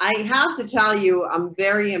 I have to tell you, I'm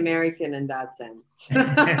very American in that sense.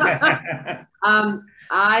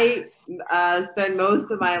 I spent most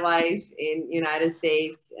of my life in United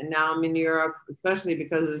States, and now I'm in Europe, especially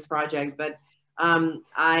because of this project. But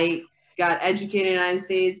I got educated in the United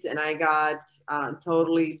States, and I got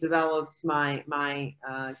totally developed my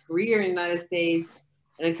career in the United States,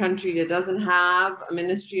 in a country that doesn't have a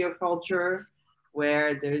Ministry of Culture,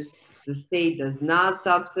 where the state does not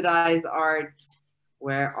subsidize art,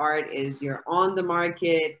 where art is, you're on the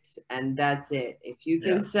market and that's it. If you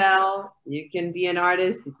can sell, you can be an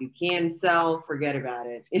artist. If you can't sell, forget about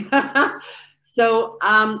it. So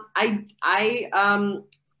I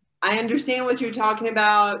understand what you're talking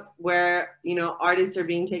about, where, you know, artists are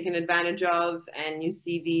being taken advantage of, and you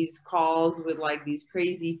see these calls with like these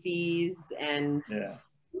crazy fees, and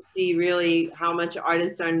you see really how much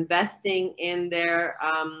artists are investing in their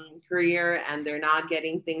career, and they're not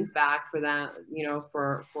getting things back for that, you know,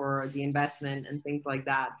 for the investment and things like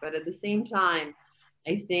that. But at the same time,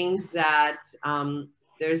 I think that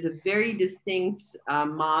there's a very distinct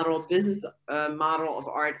business model of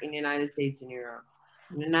art in the United States and Europe.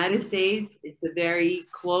 In the United States, it's a very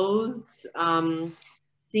closed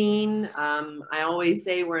scene. I always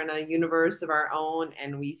say we're in a universe of our own,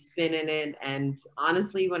 and we spin in it. And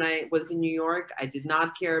honestly, when I was in New York, I did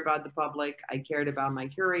not care about the public. I cared about my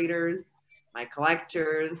curators, my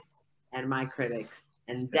collectors, and my critics,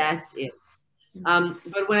 and that's it.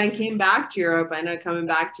 But when I came back to Europe, I ended up coming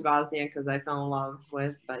back to Bosnia because I fell in love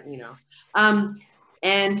with, but you know,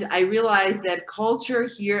 and I realized that culture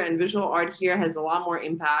here and visual art here has a lot more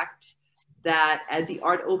impact. That at the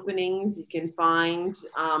art openings, you can find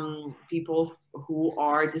people who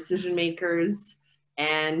are decision makers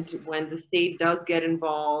And when the state does get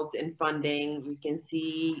involved in funding, you can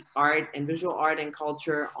see art and visual art and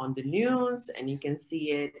culture on the news, and you can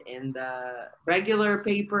see it in the regular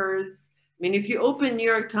papers. I mean, if you open New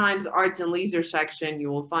York Times Arts and Leisure section, you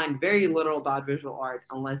will find very little about visual art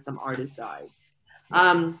unless some artist died.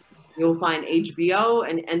 You'll find HBO,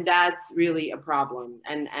 and that's really a problem.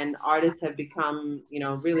 And artists have become, you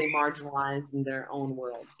know, really marginalized in their own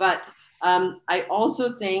world. But I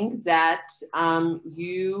also think that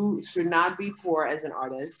you should not be poor as an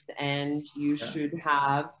artist, and you should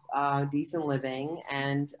have decent living.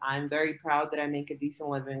 And I'm very proud that I make a decent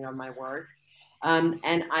living on my work.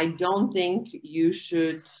 And I don't think you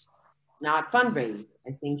should not fundraise.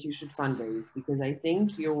 I think you should fundraise because I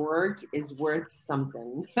think your work is worth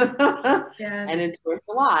something. Yeah. And it's worth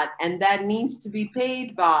a lot. And that needs to be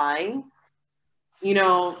paid by, you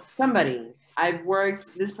know, somebody. I've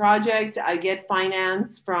worked this project, I get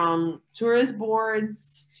finance from tourist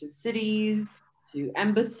boards to cities, to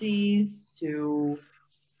embassies, to,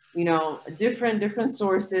 you know, different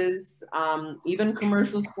sources, even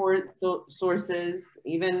commercial sources,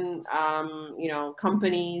 even, you know,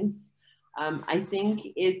 companies. I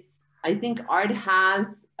think art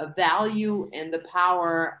has a value in the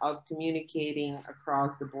power of communicating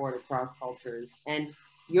across the board, across cultures. And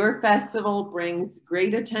your festival brings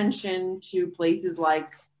great attention to places like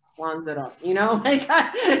Lanzarote, you know, like,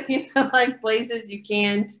 you know, like places you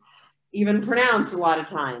can't even pronounce a lot of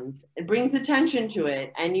times. It brings attention to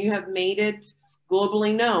it, and you have made it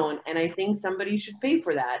globally known. And I think somebody should pay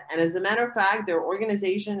for that. And as a matter of fact, there are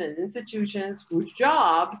organizations and institutions whose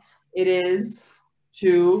job it is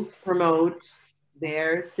to promote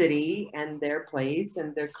their city and their place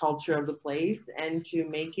and their culture of the place and to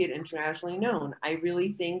make it internationally known. I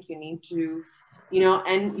really think you need to, you know,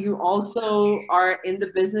 and you also are in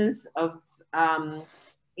the business of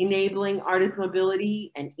enabling artist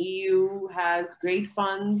mobility, and EU has great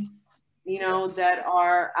funds, you know, that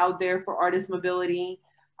are out there for artist mobility.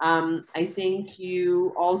 I think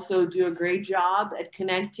you also do a great job at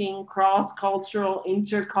connecting cross-cultural,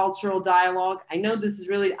 intercultural dialogue. I know this is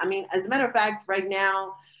really, I mean, as a matter of fact, right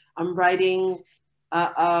now I'm writing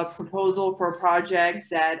a proposal for a project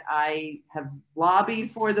that I have lobbied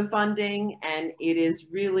for the funding, and it is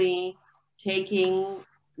really taking,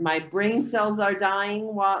 my brain cells are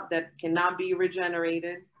dying that cannot be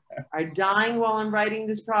regenerated, are dying while I'm writing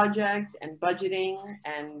this project and budgeting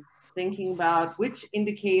and thinking about which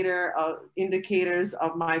indicators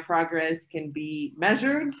of my progress can be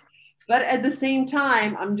measured. But at the same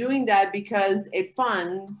time, I'm doing that because it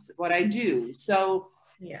funds what I do. So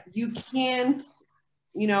yeah, you can't,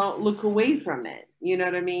 you know, look away from it. You know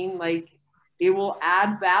what I mean? Like, it will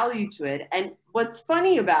add value to it. And what's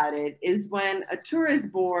funny about it is when a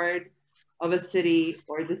tourist board of a city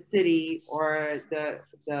or the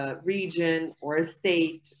region or a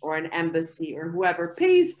state or an embassy or whoever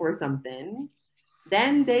pays for something,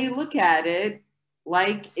 then they look at it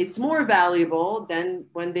like it's more valuable than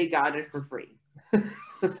when they got it for free. So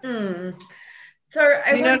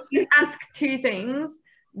I want to ask two things.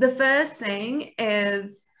 The first thing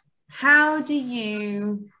is, how do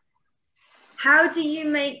you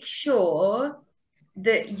make sure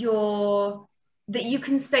that you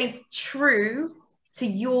can stay true to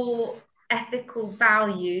your ethical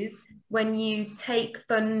values when you take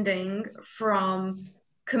funding from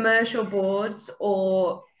commercial boards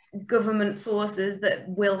or government sources that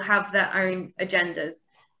will have their own agendas?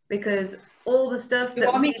 Because all the stuff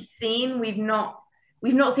that we've seen, we've not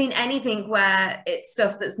seen anything where it's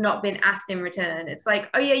stuff that's not been asked in return. It's like,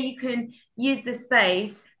 oh yeah, you can use this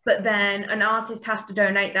space, but then an artist has to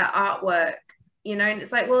donate their artwork, you know, and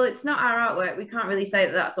it's like, well, it's not our artwork. We can't really say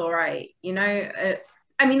that that's all right, you know.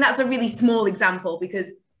 I mean, that's a really small example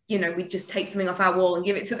because, you know, we just take something off our wall and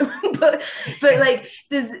give it to them. but like,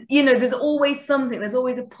 there's always something. There's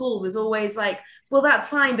always a pull. There's always like, well, that's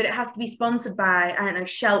fine, but it has to be sponsored by, I don't know,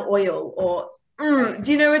 Shell Oil or,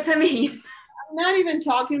 do you know what I mean? I'm not even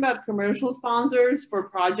talking about commercial sponsors for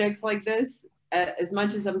projects like this, as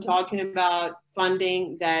much as I'm talking about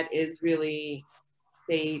funding that is really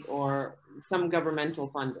state or some governmental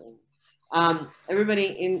funding. Everybody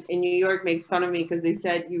in New York makes fun of me because they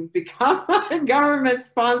said you've become a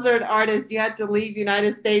government-sponsored artist. You had to leave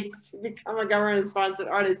United States to become a government-sponsored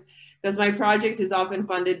artist, because my project is often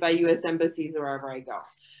funded by U.S. embassies wherever I go.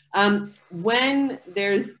 When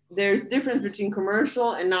there's difference between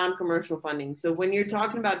commercial and non-commercial funding. So when you're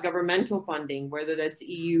talking about governmental funding, whether that's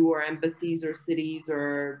EU or embassies or cities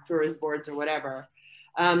or tourist boards or whatever,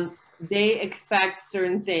 they expect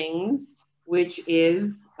certain things, which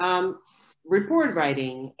is report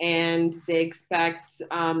writing, and they expect,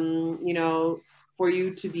 you know, for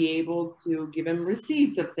you to be able to give them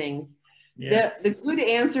receipts of things. Yeah. The good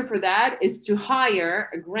answer for that is to hire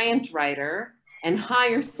a grant writer and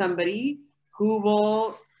hire somebody who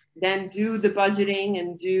will then do the budgeting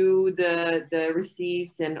and do the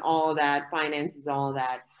receipts and all of that, finances, all of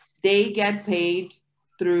that. They get paid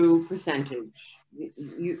through percentage.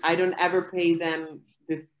 I don't ever pay them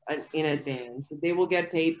in advance. They will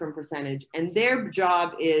get paid from percentage. And their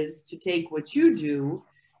job is to take what you do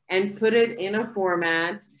and put it in a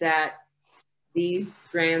format that these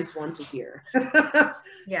grants want to hear.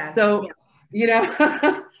 Yeah. So, you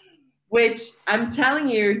know, which I'm telling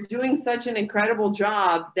you, you're doing such an incredible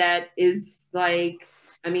job that is like,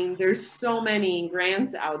 I mean, there's so many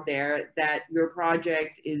grants out there that your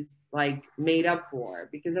project is like made up for,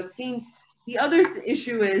 because I've seen the other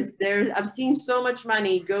issue is I've seen so much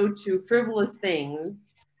money go to frivolous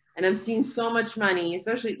things, and I've seen so much money,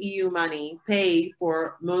 especially EU money, pay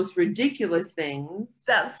for most ridiculous things.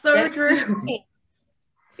 That's so true.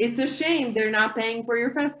 It's a shame they're not paying for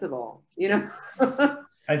your festival, you know.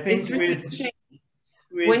 I think it's really a shame.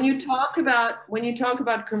 When you talk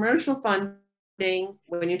about commercial funding,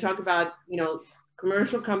 when you talk about, you know,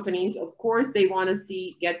 commercial companies, of course they want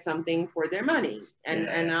to get something for their money,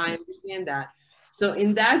 and I understand that. So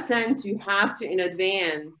in that sense, you have to, in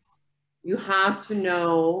advance, you have to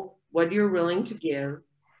know what you're willing to give,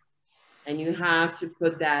 and you have to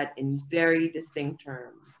put that in very distinct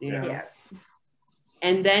terms, you know. Yeah.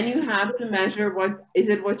 And then you have to measure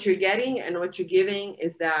what you're getting and what you're giving.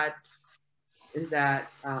 Is that you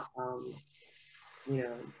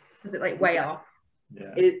know, is it like way off?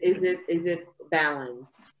 Yeah. Is it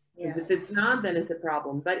balanced? Because if it's not, then it's a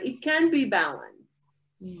problem. But it can be balanced.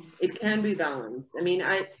 It can be balanced. I mean,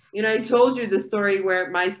 I told you the story where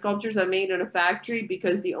my sculptures are made in a factory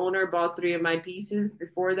because the owner bought 3 of my pieces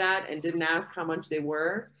before that and didn't ask how much they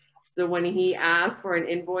were. So when he asked for an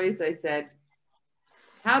invoice, I said,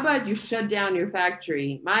 how about you shut down your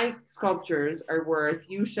factory? My sculptures are worth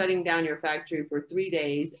you shutting down your factory for 3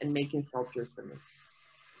 days and making sculptures for me.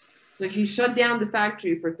 So he shut down the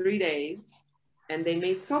factory for 3 days and they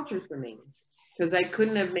made sculptures for me because I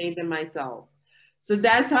couldn't have made them myself. So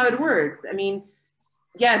that's how it works. I mean,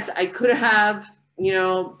 yes, I could have, you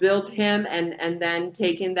know, built him and then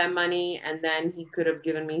taken that money, and then he could have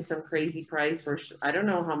given me some crazy price for, I don't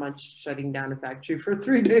know how much shutting down a factory for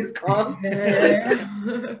 3 days costs. Like,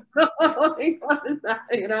 what is that,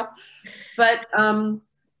 you know? But,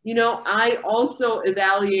 you know, I also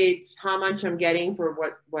evaluate how much I'm getting for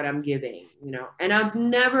what I'm giving, you know, and I've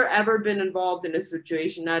never, ever been involved in a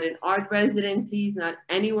situation, not in art residencies, not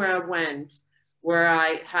anywhere I went, where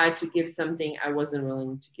I had to give something I wasn't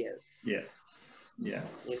willing to give. Yeah. Yeah.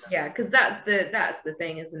 Yeah, because that's the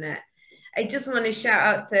thing, isn't it? I just want to shout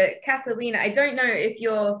out to Catalina. I don't know if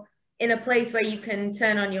you're in a place where you can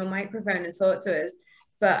turn on your microphone and talk to us,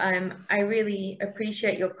 but I really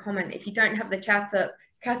appreciate your comment. If you don't have the chat up,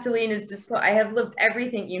 Catalina's just put, I have loved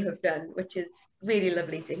everything you have done, which is really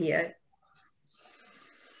lovely to hear.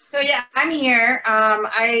 So yeah, I'm here.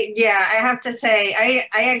 I have to say,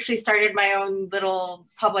 I actually started my own little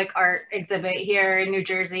public art exhibit here in New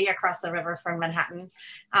Jersey, across the river from Manhattan,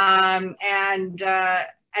 and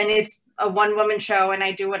it's a one-woman show, and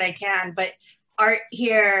I do what I can. But art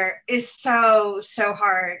here is so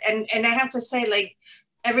hard, and I have to say, like,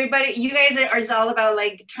 everybody, you guys are all about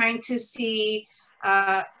like trying to see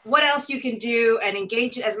what else you can do and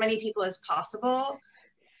engage as many people as possible.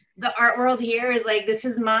 The art world here is like, this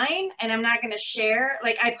is mine and I'm not going to share.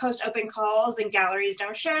 Like, I post open calls and galleries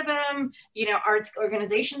don't share them, you know, arts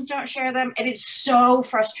organizations don't share them, and it's so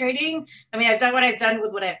frustrating. I mean, I've done what I've done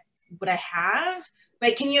with what I have,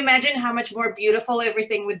 but can you imagine how much more beautiful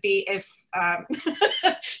everything would be if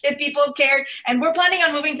if people cared? And we're planning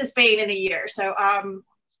on moving to Spain in a year, so I'm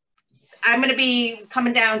going to be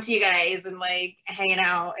coming down to you guys and like hanging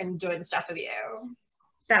out and doing stuff with you.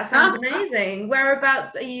 That sounds amazing.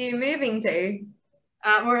 Whereabouts are you moving to?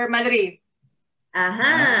 We're Madrid.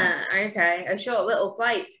 Okay, a short little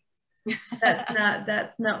flight.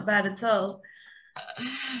 That's not bad at all.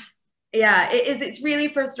 Yeah, it is. It's really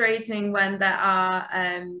frustrating when there are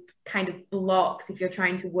kind of blocks if you're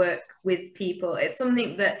trying to work with people. It's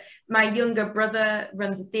something that my younger brother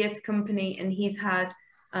runs a theatre company, and he's had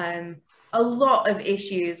a lot of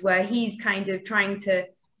issues where he's kind of trying to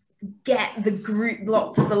get the group,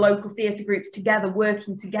 lots of the local theatre groups together,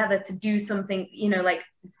 working together to do something, you know,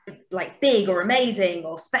 like big or amazing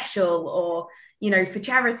or special, or, you know, for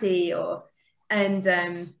charity, or,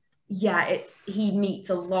 and yeah, he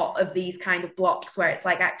meets a lot of these kind of blocks where it's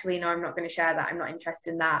like, actually, no, I'm not going to share that, I'm not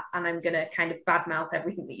interested in that, and I'm going to kind of badmouth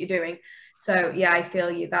everything that you're doing. So yeah, I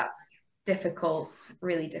feel you. difficult,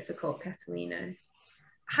 really difficult, Catalina.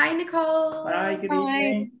 Hi, Nicole. Hi, good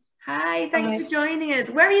evening. Hi, thanks for joining us.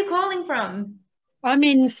 Where are you calling from? I'm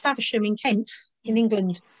in Faversham in Kent, in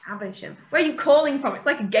England. Faversham. Where are you calling from? It's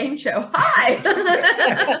like a game show. Hi.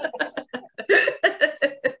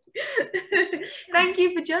 Thank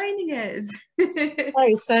you for joining us.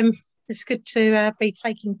 It's good to be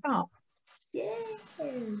taking part. Yay.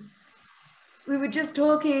 We were just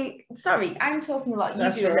talking. Sorry, I'm talking a lot.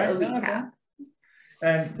 You do a little recap.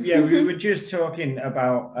 Yeah, we were just talking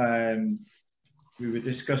about. We were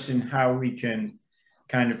discussing how we can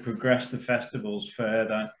kind of progress the festivals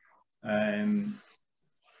further,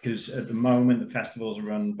 because at the moment the festivals are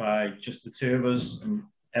run by just the two of us, and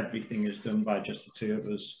everything is done by just the two of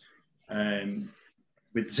us,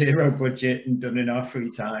 with zero budget and done in our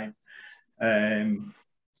free time, and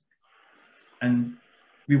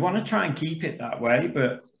we want to try and keep it that way,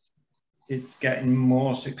 but it's getting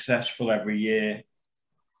more successful every year,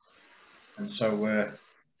 and so we're.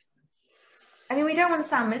 I mean, we don't want to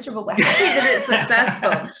sound miserable. We're happy that it's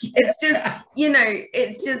successful. It's just, you know,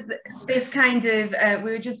 it's just this kind of,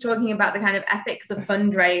 we were just talking about the kind of ethics of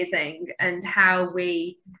fundraising and how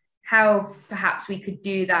perhaps we could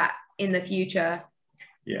do that in the future.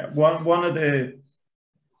 Yeah, one of the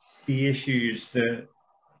issues that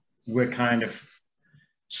we're kind of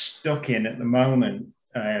stuck in at the moment,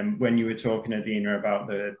 when you were talking, Adina, about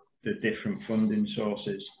the different funding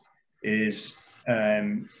sources, is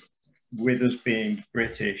with us being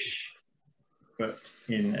British, but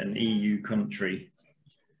in an EU country.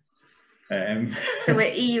 So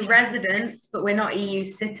we're EU residents, but we're not EU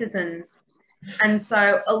citizens. And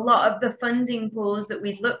so a lot of the funding pools that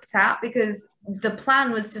we'd looked at, because the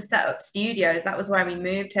plan was to set up studios, that was why we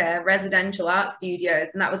moved here, residential art studios,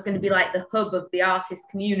 and that was going to be like the hub of the artist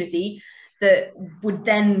community that would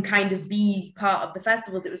then kind of be part of the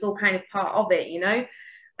festivals. It was all kind of part of it, you know?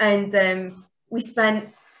 And we spent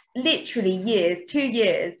literally years, 2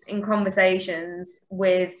 years, in conversations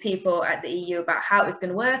with people at the EU about how it was going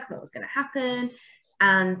to work and what was going to happen.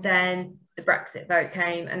 And then the Brexit vote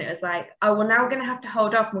came, and it was like, oh, well, now we're going to have to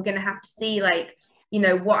hold off, and we're going to have to see, like, you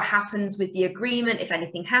know, what happens with the agreement, if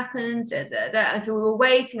anything happens. And so we were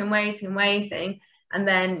waiting and waiting and waiting. And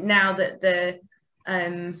then now that the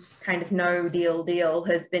kind of no deal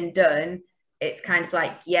has been done, it's kind of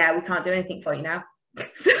like, yeah, we can't do anything for you now.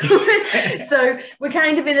 So we're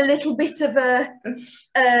kind of in a little bit of a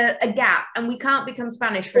gap, and we can't become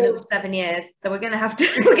Spanish for another 7 years. So we're gonna have to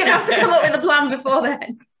come up with a plan before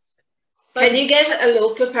then. Can you get a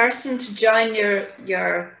local person to join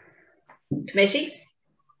your committee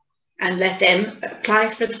and let them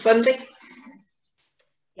apply for the funding?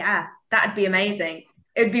 Yeah, that'd be amazing.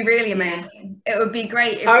 It would be really amazing. It would be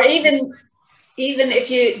great. Or even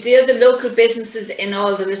if the other local businesses in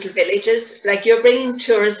all the little villages, like you're bringing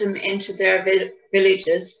tourism into their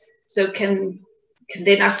villages, so can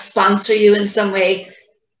they not sponsor you in some way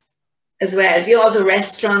as well? You know, all the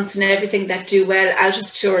restaurants and everything that do well out of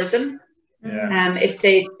tourism. Yeah. If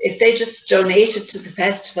they just donated to the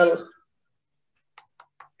festival,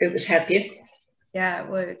 it would help you. Yeah, it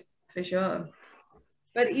would, for sure.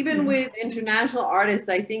 But even with international artists,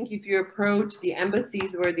 I think if you approach the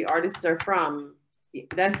embassies where the artists are from,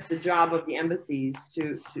 that's the job of the embassies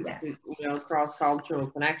to you know, cross-cultural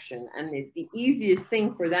connection. And the easiest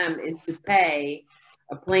thing for them is to pay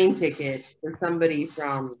a plane ticket for somebody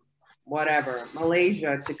from whatever,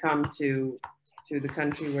 Malaysia, to come to the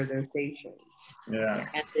country where they're stationed. Yeah.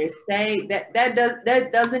 And they say that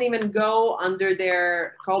doesn't even go under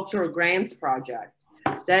their cultural grants project.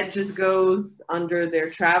 That just goes under their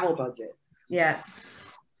travel budget. Yeah.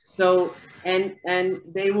 So, and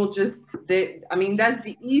they will just, I mean, that's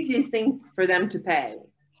the easiest thing for them to pay,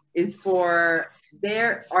 is for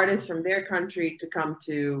their artists from their country to come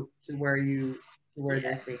to where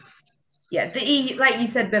they're staying. Yeah, the EU, like you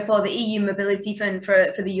said before, the EU Mobility Fund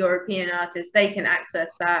for the European artists, they can access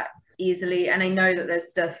that easily. And I know that there's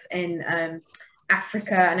stuff in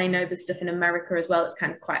Africa, and I know there's stuff in America as well. It's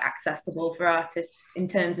kind of quite accessible for artists in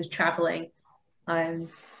terms of traveling.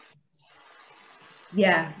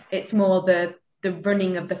 Yeah, it's more the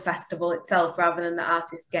running of the festival itself rather than the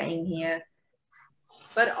artists getting here.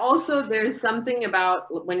 But also there's something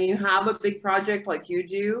about when you have a big project like you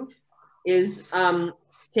do, is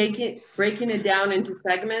breaking it down into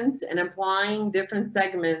segments and applying different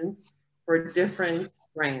segments for different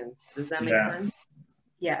grants. Does that make sense?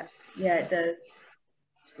 Yeah, it does.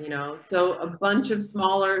 You know, so a bunch of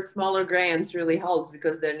smaller grants really helps,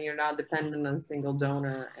 because then you're not dependent on a single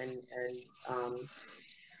donor, and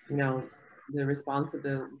you know, the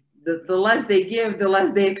responsibility, the less they give, the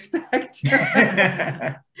less they expect.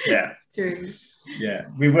 Yeah. True. Yeah,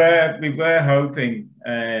 we were hoping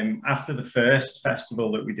after the first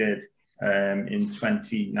festival that we did in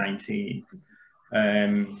 2019,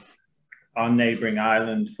 our neighbouring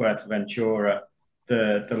island, Fuerteventura,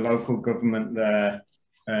 the local government there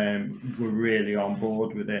were really on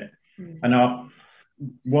board with it. And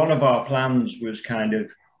one of our plans was kind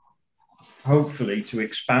of hopefully to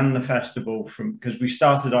expand the festival from, because we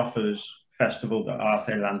started off as Festival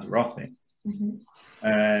d'Arte Lanzarote.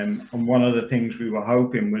 And one of the things we were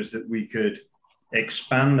hoping was that we could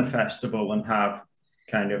expand the festival and have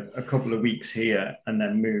kind of a couple of weeks here and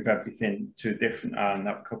then move everything to a different island,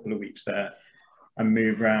 have a couple of weeks there and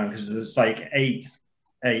move around, because there's like eight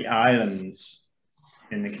islands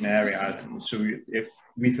in the Canary Islands. So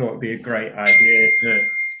we thought it'd be a great idea to,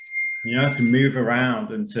 you know, to move around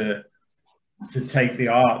and to take the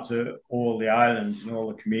art to all the islands and all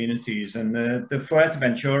the communities. And the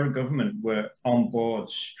Fuerteventura government were on board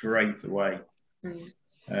straight away.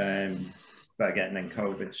 But again, then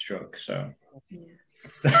COVID struck, so.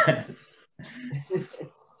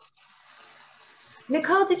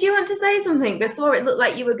 Nicole, did you want to say something before it looked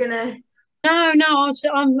like you were gonna? No,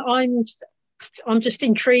 I'm just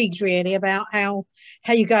intrigued really about how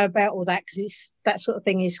you go about all that, because it's that sort of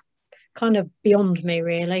thing is kind of beyond me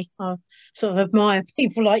really. I sort of admire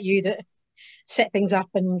people like you that set things up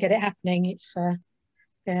and get it happening. It's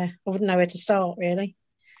yeah, I wouldn't know where to start really.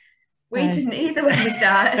 We didn't either when we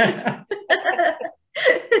started.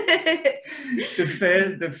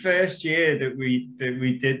 The first year that we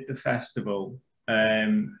did the festival,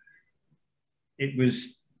 it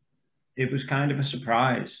was kind of a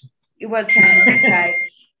surprise. It was kind of a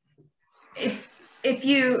surprise. If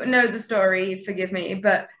you know the story, forgive me,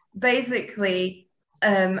 but basically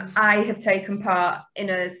I have taken part in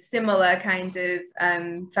a similar kind of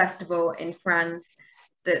festival in France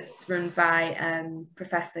that's run by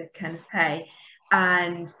Professor Kenneth Hay,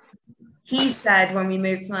 and he said when we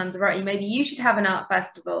moved to Lanzarote, maybe you should have an art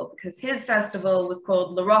festival, because his festival was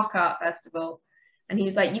called La Rock Art Festival, and he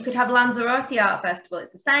was like, you could have Lanzarote Art Festival,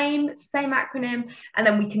 it's the same acronym, and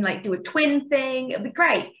then we can like do a twin thing, it'll be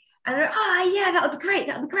great. And they're like, oh yeah, that'll be great.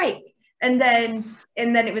 And then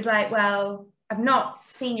it was like, well, I've not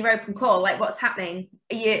seen your open call. Think what's happening?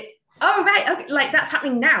 Are you? Oh right, okay, like that's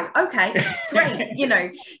happening now. Okay, great. You know,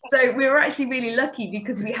 so we were actually really lucky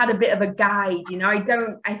because we had a bit of a guide. You know, I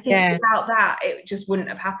think without that, it just wouldn't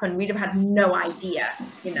have happened. We'd have had no idea,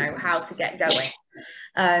 you know, how to get going.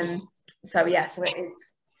 So yeah, so it is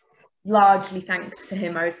largely thanks to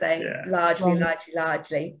him, I would say. Yeah.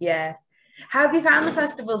 Largely. Yeah. How have you found the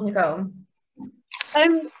festivals, Nicole?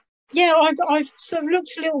 Yeah, I've sort of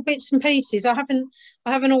looked at little bits and pieces. I haven't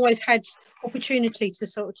always had opportunity to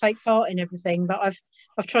sort of take part in everything, but I've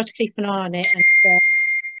tried to keep an eye on it and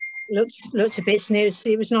looked at bits, and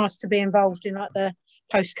it was nice to be involved in like the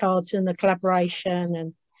postcards and the collaboration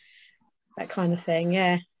and that kind of thing.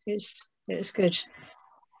 Yeah, it was good.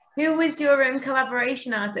 Who was your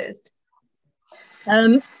collaboration artist?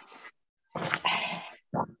 I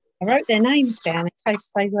wrote their names down in case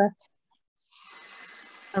they were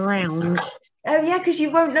around. Oh yeah, because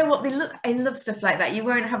you won't know what they look. I love stuff like that. You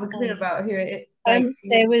won't have a clue about who it is.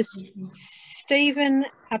 There was Stephen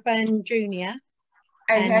Aban Jr.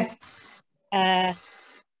 Okay. And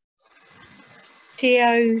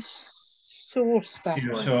Theo Saucer.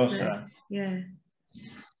 Yeah.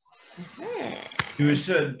 There was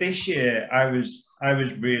this year. I was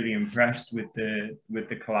really impressed with the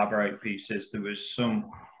collaborate pieces. There was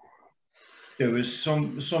some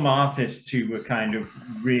artists who were kind of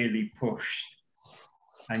really pushed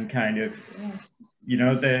and kind of, you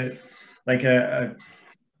know, like a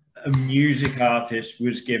music artist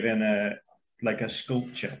was given a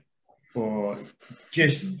sculpture, or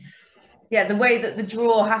just the way that the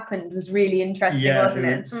draw happened was really interesting, wasn't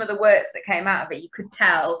it? And some of the works that came out of it, you could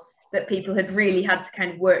tell that people had really had to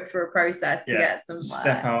kind of work through a process to get somewhere.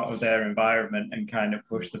 Step out of their environment and kind of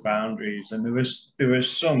push the boundaries. And there was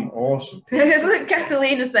some awesome pieces. Look,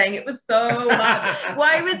 Catalina saying it was so hard.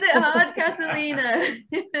 Why was it hard, Catalina?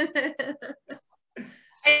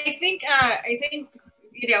 I think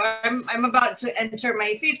you know, I'm about to enter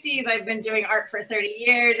my 50s. I've been doing art for 30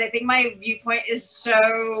 years. I think my viewpoint is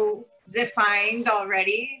so defined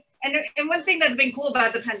already. And one thing that's been cool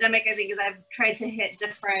about the pandemic, I think, is I've tried to hit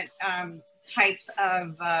different types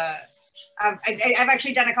of, I've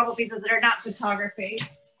actually done a couple pieces that are not photography.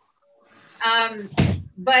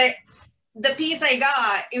 But the piece I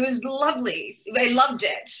got, it was lovely. I loved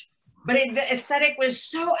it. But the aesthetic was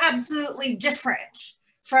so absolutely different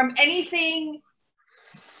from anything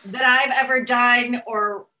that I've ever done,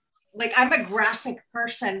 or like, I'm a graphic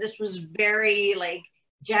person. This was very like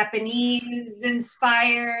Japanese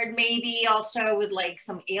inspired, maybe also with like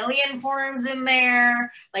some alien forms in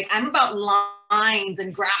there. Like I'm about lines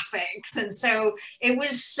and graphics. And so it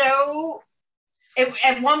was so,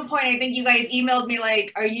 at one point, I think you guys emailed me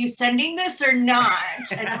like, are you sending this or not?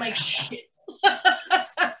 And I'm like, shit.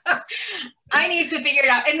 I need to figure it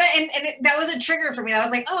out. And that was a trigger for me. I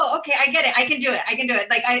was like, oh, okay, I get it. I can do it. I can do it.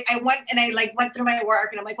 Like I went and I like went through my work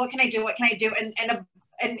and I'm like, what can I do? What can I do? And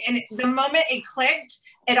the moment it clicked,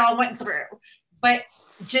 it all went through. But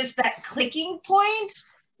just that clicking point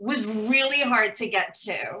was really hard to get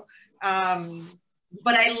to.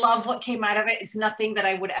 But I love what came out of it. It's nothing that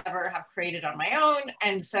I would ever have created on my own.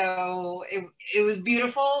 And so it was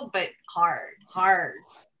beautiful, but hard.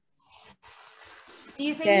 Do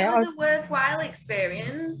you think it was a worthwhile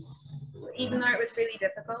experience, even though it was really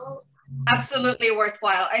difficult? Absolutely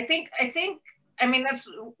worthwhile. I think, I mean,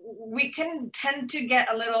 we can tend to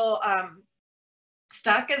get a little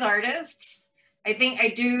stuck as artists.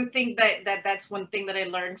 I do think that that's one thing that I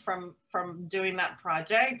learned from doing that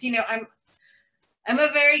project. You know, I'm a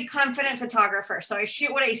very confident photographer, so I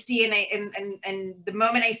shoot what I see, and the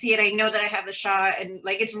moment I see it, I know that I have the shot, and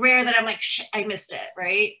like it's rare that I'm like, shit, I missed it,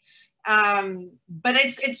 right? But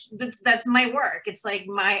that's my work. It's like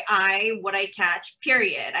my eye, what I catch,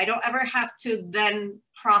 period. I don't ever have to then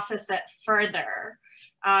process it further.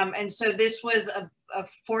 And so this was a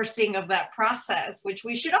forcing of that process, which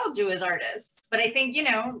we should all do as artists. But I think, you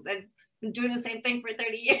know, I've been doing the same thing for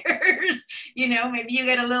 30 years. You know, maybe you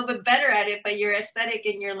get a little bit better at it, but your aesthetic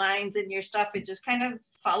and your lines and your stuff, it just kind of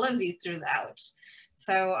follows you throughout.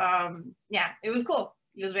 So yeah, it was cool.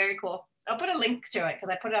 It was very cool. I'll put a link to it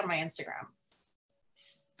because I put it on my Instagram.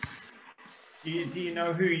 Do you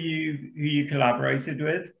know who you collaborated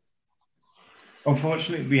with?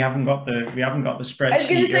 Unfortunately, we haven't got the spreadsheet. I was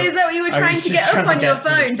going to say, is that what you were trying to get up on your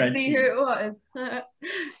phone to see who it was?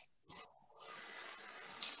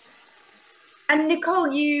 And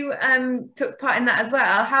Nicole, you took part in that as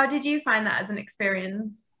well. How did you find that as an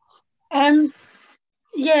experience?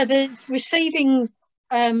 Yeah, the receiving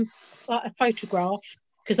like a photograph,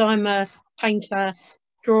 because I'm a painter,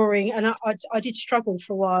 drawing, and I did struggle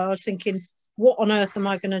for a while. I was thinking, what on earth am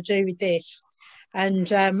I going to do with this?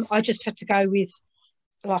 And I just had to go with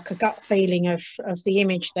like a gut feeling of the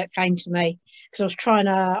image that came to me, because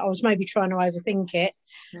I was maybe trying to overthink it,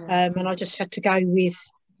 and I just had to go with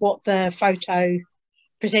what the photo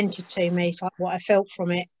presented to me. It's like what I felt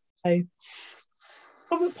from it. So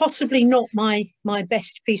probably possibly not my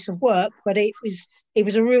best piece of work, but it was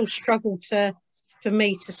a real struggle for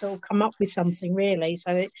me to sort of come up with something, really.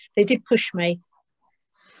 So they did push me.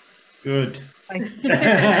 Good.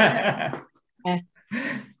 Yeah.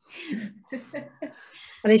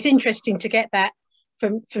 And it's interesting to get that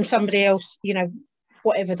from somebody else, you know,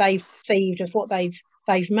 whatever they've perceived of what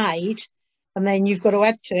they've made, and then you've got to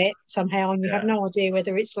add to it somehow, and you have no idea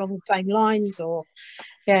whether it's along the same lines or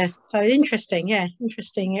so interesting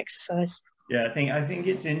exercise. I think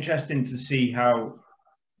it's interesting to see how,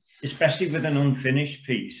 especially with an unfinished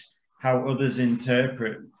piece, how others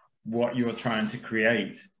interpret what you're trying to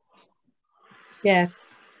create. Yeah.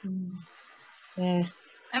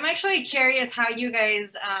 I'm actually curious how you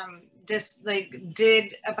guys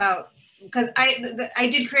did about, because I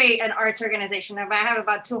did create an arts organization. I have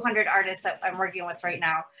about 200 artists that I'm working with right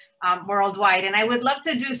now, worldwide, and I would love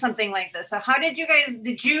to do something like this. So how did you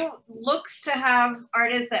look to have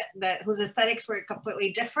artists that whose aesthetics were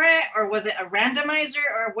completely different, or was it a randomizer,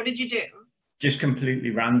 or what did you do? Just completely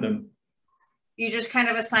random. You just kind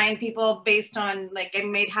of assigned people based on, like, I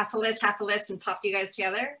made half a list and popped you guys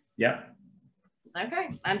together? Yeah.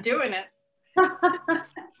 Okay, I'm doing it.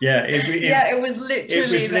 It was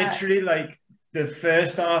literally like the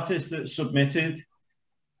first artist that submitted.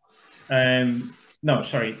 The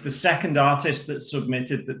second artist that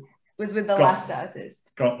submitted that was with the last artist.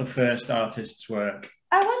 Got the first artist's work.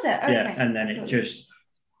 Oh, was it? Okay. Yeah, and then it just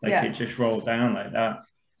it just rolled down like that.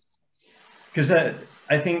 Because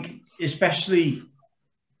I think, especially,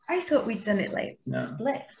 I thought we'd done it like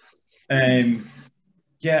split.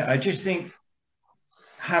 I just think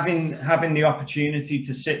having the opportunity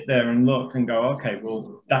to sit there and look and go, okay,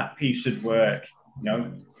 well, that piece would work, you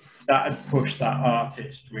know, that would push that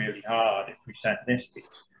artist really hard if we sent this piece.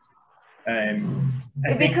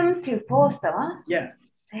 It becomes too forced though, huh?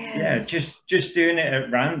 Yeah, just doing it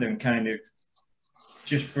at random kind of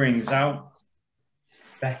just brings out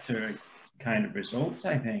better kind of results,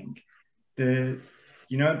 I think. We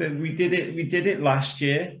did it last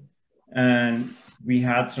year, and we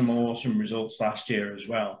had some awesome results last year as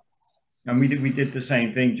well. And we did the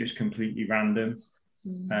same thing, just completely random.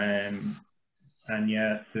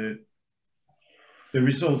 the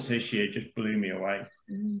results this year just blew me away.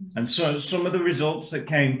 And so some of the results that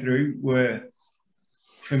came through were,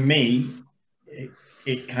 for me, it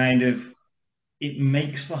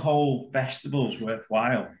makes the whole festivals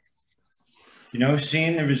worthwhile. You know,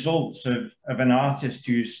 seeing the results of an artist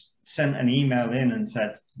who's sent an email in and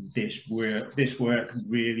said, this work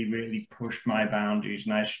really pushed my boundaries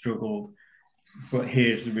and I struggled, but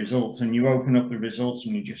here's the results. And you open up the results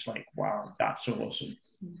and you're just like, wow, that's awesome.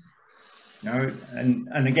 You know,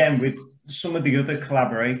 and again, with some of the other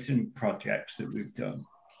collaborating projects that we've done,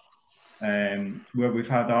 where we've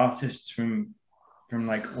had artists from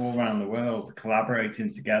like all around the world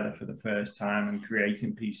collaborating together for the first time and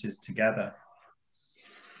creating pieces together.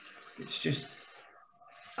 It's just...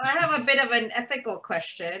 I have a bit of an ethical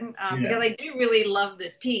question because I do really love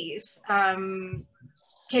this piece. Can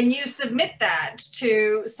you submit that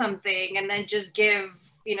to something and then just give,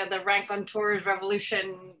 you know, the Raconteurs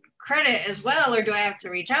Revolution credit as well, or do I have to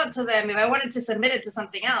reach out to them? If I wanted to submit it to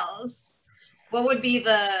something else, what would be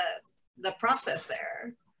the process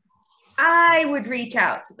there? I would reach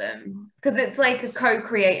out to them because it's like a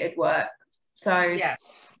co-created work. So yeah,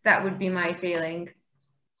 that would be my feeling.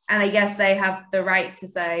 And I guess they have the right to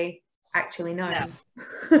say, actually, no.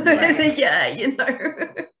 Right. Yeah, you know.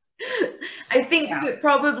 I think that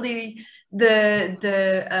probably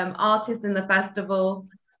the artists in the festival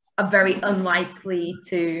are very unlikely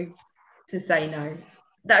to say no.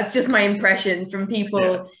 That's just my impression from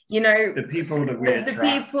people, you know, the people that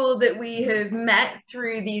we have met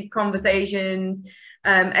through these conversations.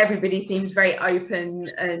 Everybody seems very open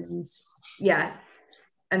and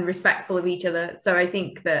and respectful of each other. So I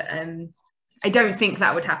think that I don't think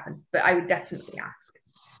that would happen, but I would definitely ask.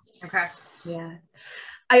 Okay. Yeah.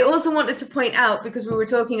 I also wanted to point out, because we were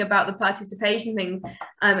talking about the participation things,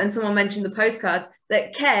 and someone mentioned the postcards,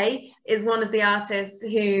 that Kay is one of the artists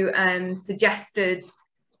who suggested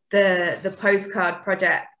the postcard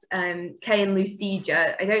project. Kay and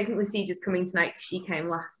Lucija. I don't think Lucija's coming tonight because she came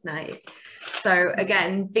last night. So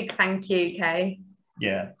again, big thank you, Kay.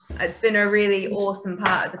 Yeah. It's been a really awesome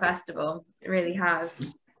part of the festival. It really has.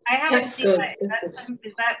 I haven't seen that.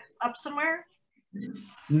 Is that up somewhere?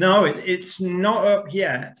 No, it's not up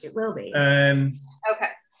yet. It will be. Okay.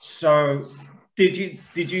 So did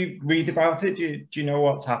you read about it? Do you know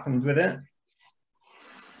what's happened with it?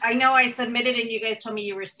 I know I submitted and you guys told me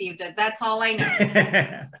you received it. That's all I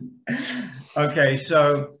know. Okay,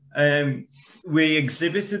 so we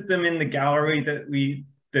exhibited them in the gallery that we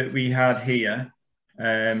had here,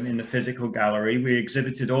 in the physical gallery. We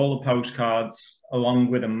exhibited all the postcards along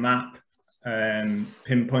with a map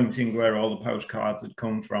pinpointing where all the postcards had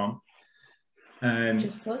come from.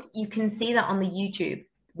 You can see that on the YouTube.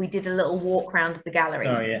 We did a little walk around of the gallery,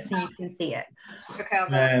 so you can see it.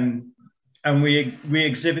 Okay. And we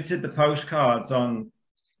exhibited the postcards on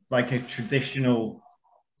like a traditional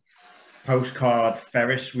postcard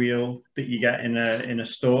Ferris wheel that you get in a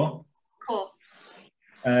store. Cool.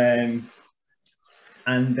 And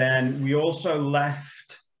then we also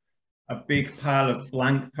left a big pile of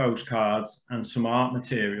blank postcards and some art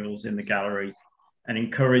materials in the gallery and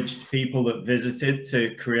encouraged people that visited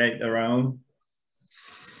to create their own.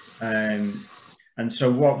 And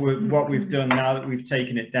so what we've done now that we've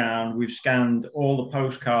taken it down, we've scanned all the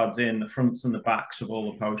postcards in, the fronts and the backs of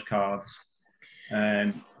all the postcards.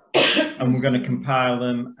 And we're going to compile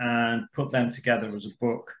them and put them together as a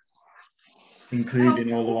book,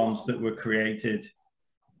 including all the ones that were created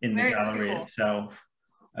in the gallery itself.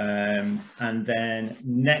 And then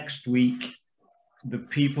next week, the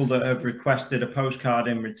people that have requested a postcard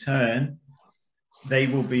in return, they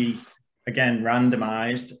will be again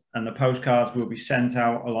randomized, and the postcards will be sent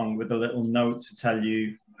out along with a little note to tell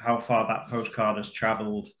you how far that postcard has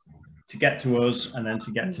traveled to get to us and then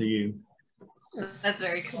to get to you. That's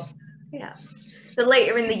very cool. Yeah. So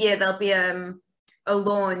later in the year there'll be a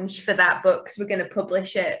launch for that book, because we're going to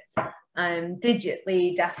publish it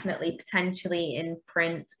digitally, definitely, potentially in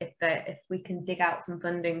print if we can dig out some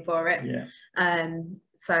funding for it.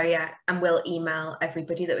 So yeah, and we'll email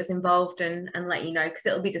everybody that was involved and let you know, because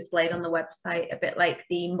it'll be displayed on the website a bit like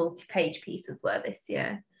the multi-page pieces were this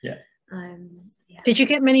year. Did you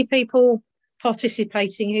get many people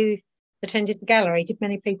participating who attended the gallery? Did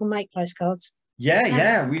many people make postcards?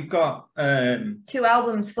 Yeah, we've got 2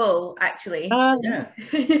 albums full, actually.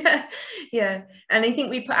 Yeah. And I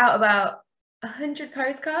think we put out about 100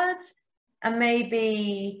 postcards, and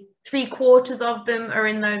maybe 3/4 of them are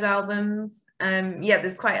in those albums.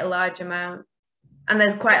 There's quite a large amount, and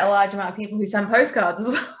there's quite a large amount of people who send postcards as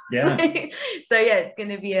well. So yeah, it's going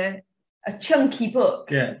to be a chunky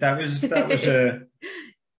book. Yeah, that was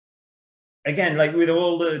again, like with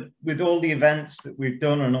all the events that we've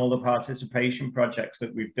done and all the participation projects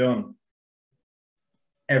that we've done,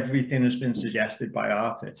 everything has been suggested by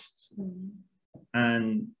artists.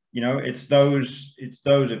 And you know, it's those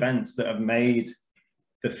events that have made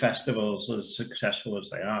the festivals as successful as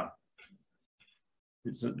they are.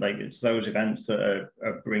 It's like, it's those events that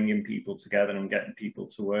are bringing people together and getting people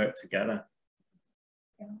to work together.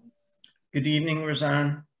 Good evening,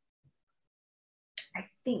 Roseanne. I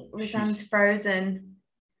think Roseanne's frozen.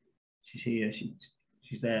 She's here.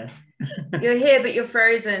 She's there. You're here, but you're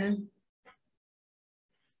frozen.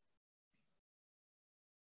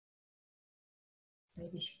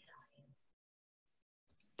 Maybe she's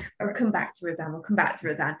not. Or come back to Roseanne. We'll come back to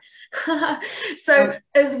Roseanne. So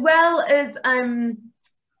as well as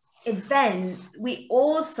events, we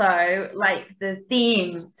also like the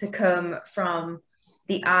theme to come from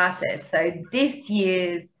the artist. So this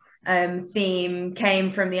year's theme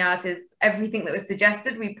came from the artist. Everything that was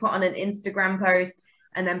suggested, we put on an Instagram post,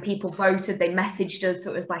 and then people voted. They messaged us,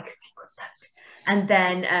 so it was like a secret vote. And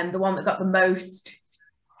then the one that got the most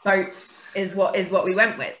votes is what we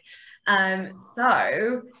went with.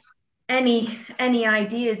 So any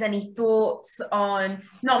ideas, any thoughts on,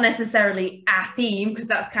 not necessarily a theme, because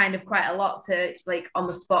that's kind of quite a lot to like on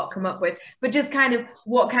the spot come up with, but just kind of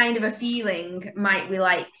what kind of a feeling might we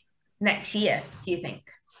like next year, do you think?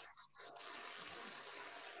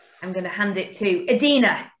 I'm going to hand it to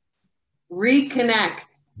Adina.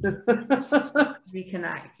 Reconnect.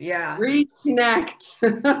 Reconnect, yeah. Reconnect.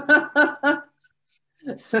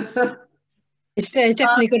 It's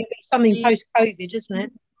definitely going to be something post-COVID, isn't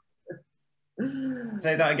it?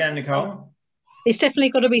 Say that again, Nicole. It's definitely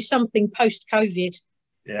got to be something post-COVID,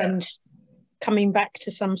 Yeah. and coming back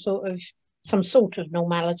to some sort of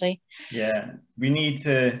normality. Yeah, we need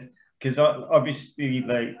to, because obviously,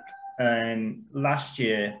 like last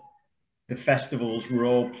year, the festivals were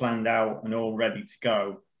all planned out and all ready to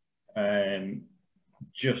go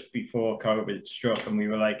just before COVID struck, and we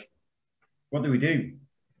were like, what do we do?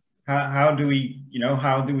 How do we, you know,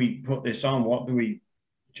 how do we put this on? What do we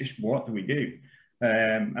do?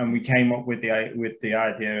 And we came up with the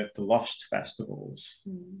idea of the Lost Festivals.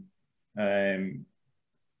 And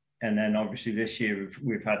then obviously this year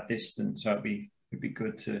we've had distance, so it'd be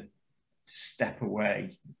good to step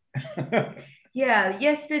away. Yeah,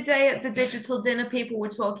 yesterday at the digital dinner, people were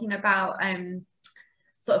talking about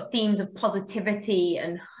sort of themes of positivity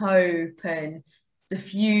and hope and the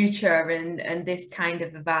future and this kind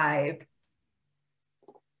of a vibe.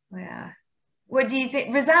 Yeah. What do you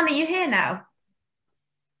think? Roseanne, are you here now?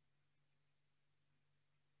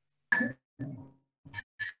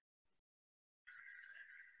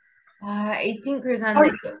 I think, Roseanne,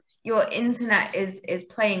 that your internet is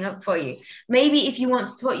playing up for you. Maybe if you want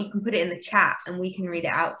to talk, you can put it in the chat and we can read it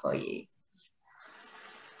out for you.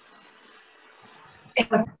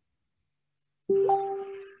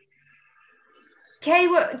 Kay,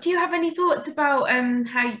 do you have any thoughts about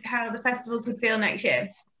how the festival could feel next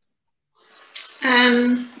year?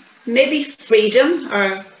 Maybe freedom,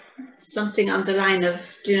 or something on the line of,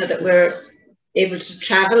 you know, that we're able to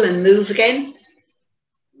travel and move again.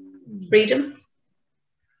 Freedom.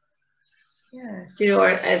 Yeah. You know, or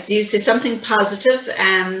as you say, something positive.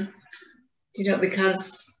 You know,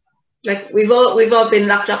 because like we've all been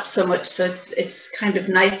locked up so much, so it's kind of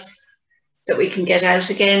nice that we can get out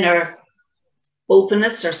again, or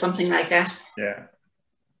openness or something like that. Yeah.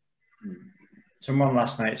 Someone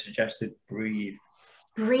last night suggested breathe.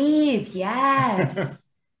 Breathe, yes.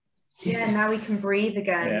 Yeah, now we can breathe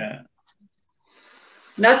again. Yeah.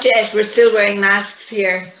 Not yet. We're still wearing masks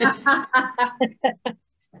here.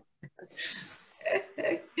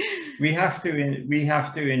 We have to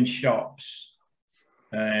in shops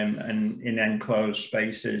and in enclosed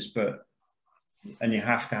spaces, and you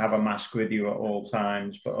have to have a mask with you at all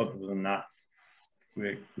times. But other than that,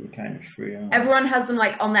 we're kind of free. Everyone has them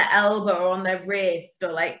like on their elbow or on their wrist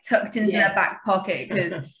or like tucked into their back pocket,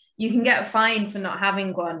 because you can get fined for not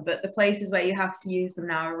having one, but the places where you have to use them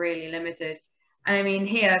now are really limited. And I mean,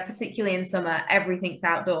 here, particularly in summer, everything's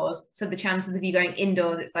outdoors. So the chances of you going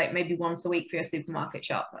indoors, it's like maybe once a week for your supermarket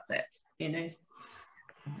shop. That's it, you know?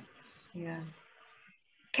 Yeah.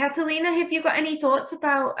 Catalina, have you got any thoughts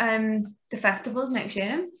about the festivals next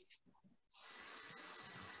year?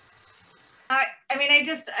 I mean,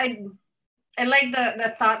 I like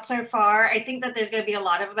the thought so far. I think that there's going to be a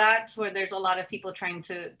lot of that, where there's a lot of people trying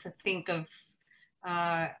to think of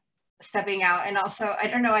stepping out. And also, I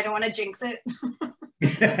don't know, I don't want to jinx it.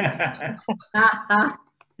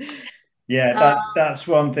 Yeah, that's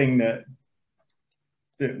one thing that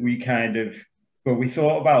we kind of, well, we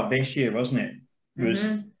thought about this year, wasn't it? It was,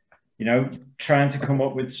 you know, trying to come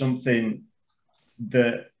up with something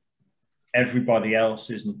that everybody else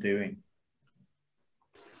isn't doing.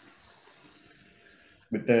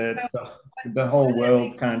 With the whole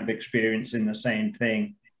world kind of experiencing the same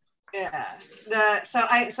thing. Yeah. So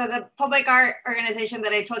the public art organization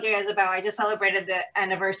that I told you guys about, I just celebrated the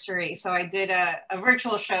anniversary. So I did a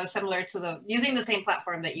virtual show similar to using the same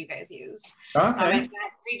platform that you guys used. Okay. It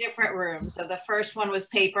had 3 different rooms. So the first one was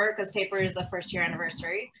paper, because paper is the first year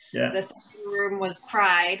anniversary. Yeah. The second room was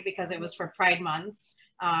Pride, because it was for Pride Month.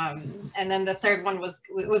 And then the third one was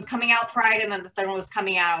coming out Pride, and then the third one was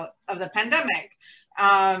coming out of the pandemic.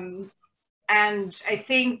 And I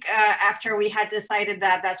think after we had decided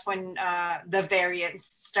that, that's when the variants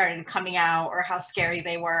started coming out, or how scary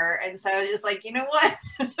they were. And so I was just like, you know what?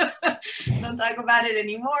 Don't talk about it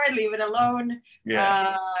anymore. Leave it alone.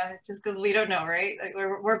 Yeah. Just because we don't know, right? Like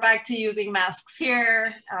we're back to using masks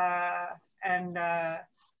here. And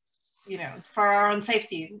you know, for our own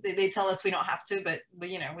safety. They tell us we don't have to, but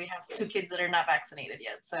you know, we have 2 kids that are not vaccinated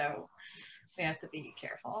yet. So we have to be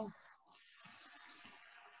careful.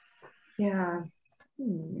 Yeah.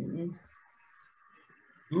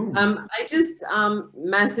 I just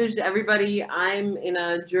messaged everybody. I'm in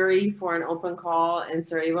a jury for an open call in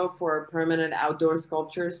Sarajevo for permanent outdoor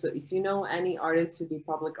sculpture. So if you know any artists who do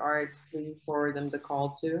public art, please forward them the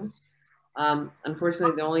call too.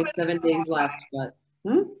 Unfortunately, there are only 7 days left, but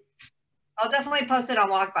I'll definitely post it on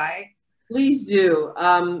Walk By. Please do.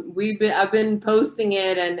 I've been posting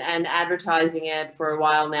it and advertising it for a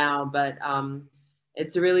while now, but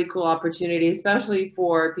it's a really cool opportunity, especially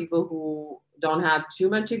for people who don't have too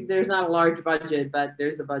much. There's not a large budget, but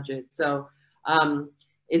there's a budget. So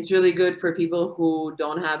it's really good for people who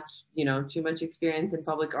don't have, you know, too much experience in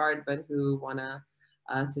public art, but who want to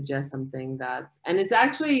suggest something and it's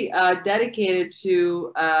actually dedicated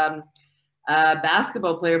to a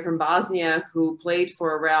basketball player from Bosnia who played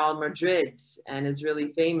for Real Madrid and is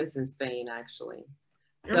really famous in Spain, actually.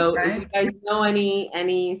 So if you guys know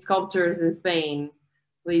any sculptors in Spain,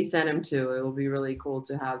 please send them too. It will be really cool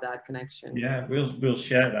to have that connection. Yeah, we'll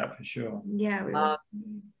share that for sure. Yeah, we will.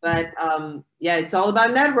 But yeah, it's all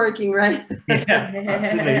about networking, right? Yeah,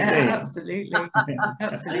 Absolutely.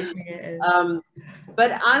 Absolutely it is.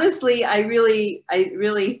 But honestly, I really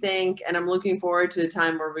think, and I'm looking forward to a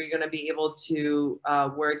time where we're going to be able to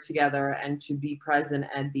work together and to be present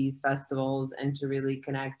at these festivals and to really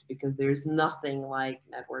connect, because there's nothing like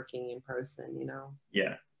networking in person, you know?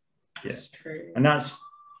 Yeah. Yeah. It's true. And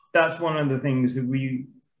that's one of the things that we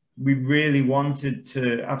really wanted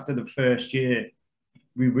to, after the first year,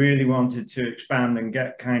 we really wanted to expand and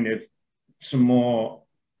get kind of some more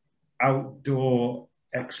outdoor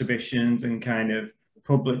exhibitions and kind of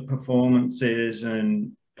public performances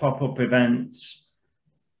and pop-up events.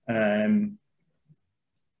 And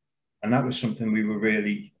that was something we were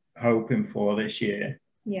really hoping for this year.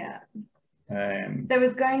 Yeah. There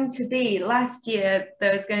was going to be, last year,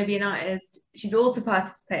 there was going to be an artist, she's also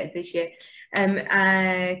participated this year,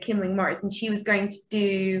 Kimling Morris, and she was going to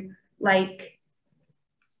do, like,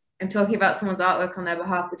 I'm talking about someone's artwork on their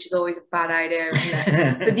behalf, which is always a bad idea, isn't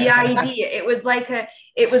it? But the idea, it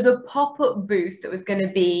was a pop-up booth that was going to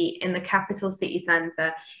be in the capital city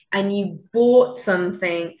centre, and you bought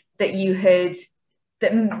something that you had,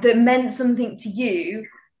 that meant something to you,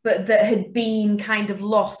 but that had been kind of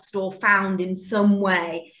lost or found in some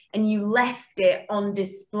way, and you left it on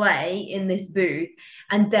display in this booth,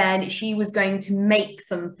 and then she was going to make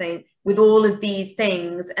something with all of these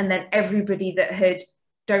things, and then everybody that had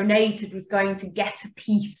donated was going to get a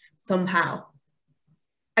piece somehow.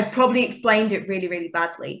 I've probably explained it really, really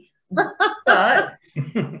badly, but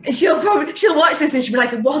she'll watch this and she'll be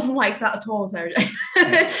like, it wasn't like that at all, Sarah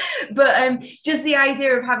Jane. But just the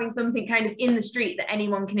idea of having something kind of in the street that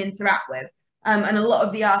anyone can interact with, and a lot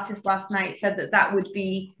of the artists last night said that would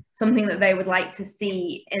be something that they would like to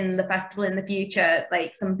see in the festival in the future,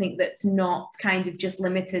 like something that's not kind of just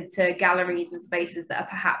limited to galleries and spaces that are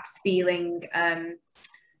perhaps feeling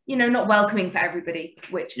you know, not welcoming for everybody,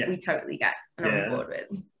 which we totally get and are on board with.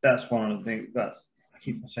 That's one of the things. I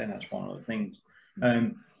keep saying that's one of the things.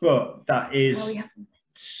 But that is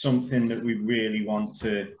something that we really want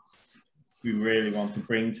to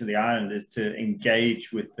bring to the island, is to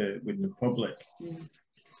engage with the public,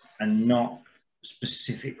 and not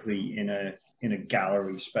specifically in a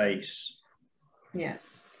gallery space. Yeah.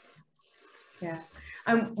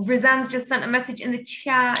 Rizan's just sent a message in the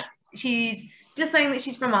chat. She's just saying that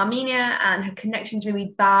she's from Armenia and her connection's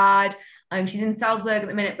really bad. She's in Salzburg at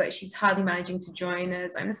the minute, but she's hardly managing to join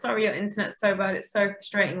us. I'm sorry your internet's so bad. It's so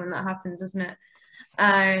frustrating when that happens, isn't it?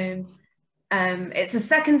 It's the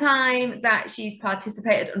second time that she's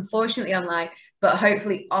participated, unfortunately online, but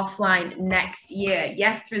hopefully offline next year.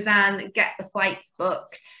 Yes, Roseanne, get the flights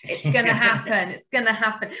booked. It's going to happen. It's going to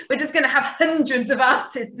happen. We're just going to have hundreds of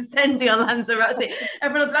artists descending on Lanzarote.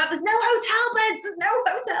 Everyone's like, there's no hotel beds. There's no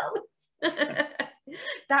hotel beds.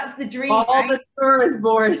 That's the dream. All right? the tourist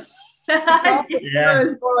boards. All the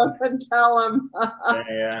tourist boards and tell them.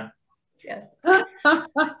 Yeah. Yes.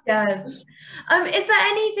 Yes. Is there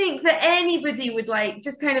anything that anybody would like,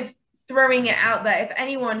 just kind of throwing it out there, if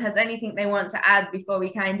anyone has anything they want to add before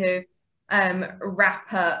we kind of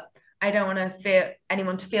wrap up? I don't want to feel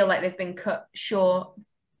anyone to feel like they've been cut short.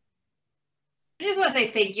 I just want to say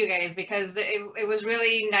thank you guys, because it was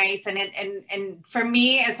really nice, and for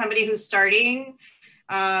me as somebody who's starting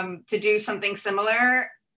to do something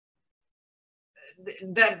similar,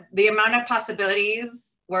 the amount of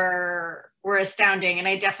possibilities were astounding, and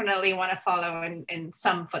I definitely want to follow in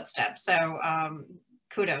some footsteps. So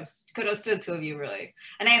kudos to the two of you, really.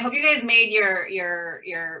 And I hope you guys made your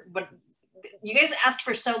what you guys asked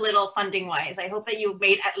for so little funding wise. I hope that you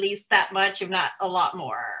made at least that much, if not a lot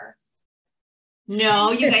more.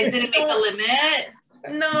 No, you guys didn't make the limit.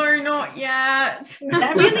 No, not yet.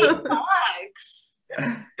 That really sucks.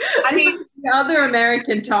 I mean, the other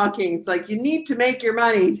American talking. It's like, you need to make your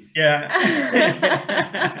money. Yeah.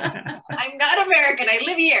 I'm not American. I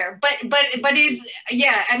live here, but it's,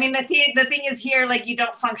 yeah. I mean, the thing is here, like, you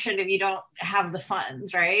don't function if you don't have the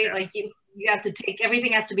funds, right? Yeah. Like you have to take,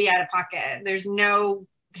 everything has to be out of pocket. There's no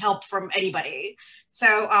help from anybody. So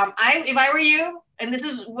if I were you, and this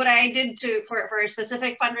is what I did for a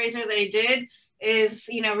specific fundraiser that I did, is,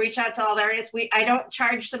 you know, reach out to all the artists. I don't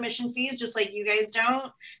charge submission fees, just like you guys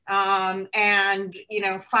don't. And, you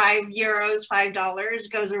know,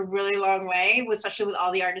 $5 goes a really long way, especially with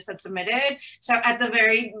all the artists that submitted. So at the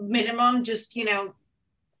very minimum, just, you know,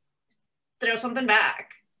 throw something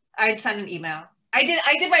back. I'd send an email. I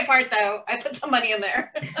did my part though. I put some money in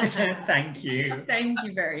there. Thank you. Thank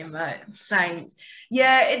you very much. Thanks.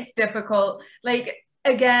 Yeah, it's difficult. Like,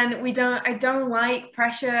 again, I don't like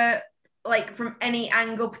pressure, like, from any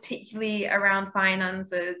angle, particularly around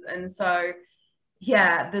finances. And so,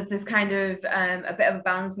 yeah, there's this kind of a bit of a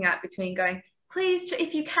balancing act between going, please,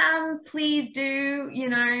 if you can, please do, you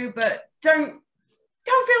know, but don't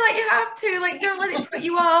feel like you have to, like, don't let it put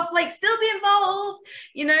you off, like, still be involved,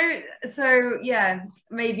 you know. So yeah,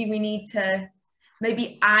 maybe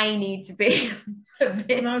I need to be a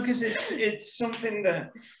bit. No, because it's something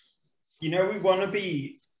that, you know, we want to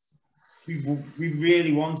be, we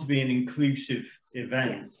really want to be an inclusive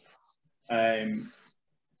event. Yeah.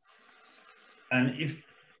 And if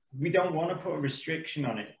we don't want to put a restriction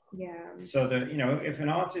on it, yeah, so that, you know, if an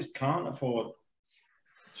artist can't afford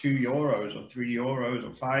 €2 or €3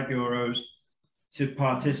 or €5 to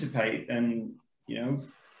participate, then, you know.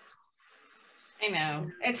 I know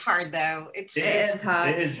it's hard though. It is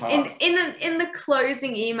hard. It is hard. In the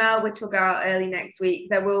closing email, which will go out early next week,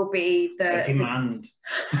 there will be a demand.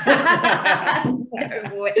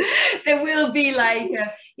 There will be, like,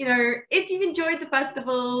 you know, if you've enjoyed the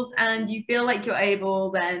festivals and you feel like you're able,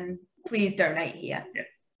 then please donate here.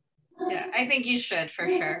 Yeah, I think you should, for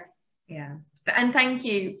sure. Yeah. And thank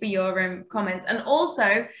you for your comments. And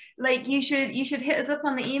also, like, you should hit us up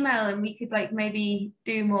on the email, and we could, like, maybe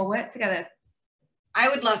do more work together. I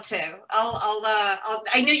would love to.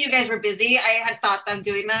 I knew you guys were busy. I had thought of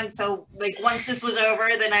doing that. So, like, once this was over,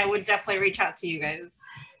 then I would definitely reach out to you guys.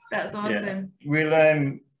 That's awesome. Yeah. We'll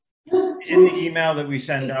in the email that we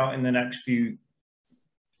send out in the next few,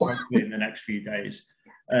 hopefully in the next few days,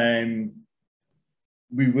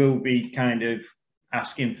 we will be kind of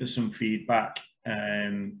asking for some feedback.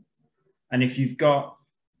 And if you've got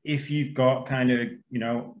kind of, you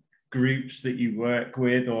know, groups that you work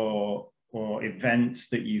with, or events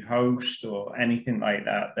that you host, or anything like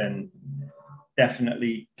that, then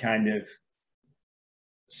definitely kind of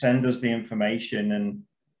send us the information, and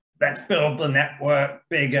let's build the network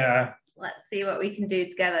bigger. Let's see what we can do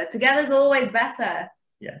together. Together's always better.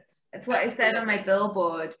 Yes. That's what I said on my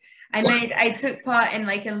billboard. I took part in,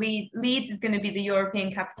 like, Leeds is going to be the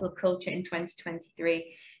European Capital of Culture in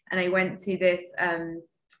 2023. And I went to this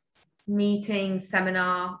meeting,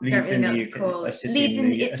 seminar, I don't really know what it's called. It's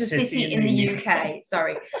a city in the UK,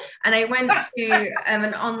 sorry. And I went to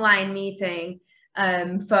an online meeting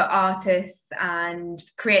for artists and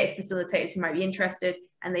creative facilitators who might be interested.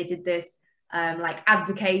 And they did this like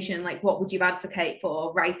advocation, like, what would you advocate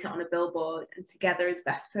for? Write it on a billboard, and together is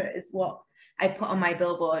better is what I put on my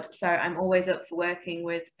billboard. So I'm always up for working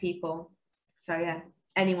with people. So yeah,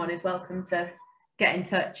 anyone is welcome to get in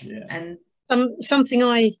touch. Yeah. And something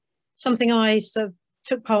I sort of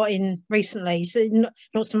took part in recently. So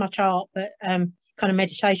not so much art, but kind of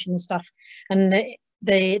meditation and stuff. And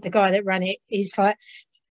the guy that ran it is like,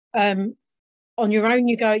 on your own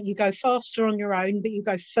you go faster on your own, but you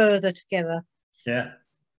go further together. Yeah.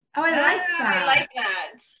 Oh, I like that. I like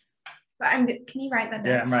that. But can you write that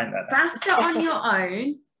down? Yeah, I'm writing that down. Faster on your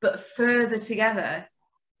own, but further together.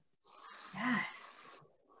 Yes.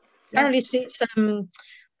 Apparently it's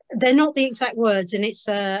they're not the exact words, and it's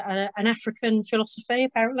an African philosophy,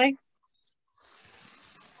 apparently.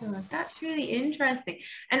 Oh, that's really interesting.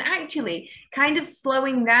 And actually, kind of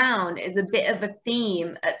slowing down is a bit of a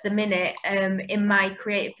theme at the minute in my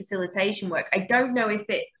creative facilitation work. I don't know if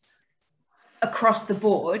it's across the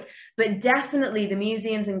board, but definitely the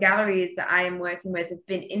museums and galleries that I am working with have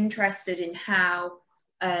been interested in how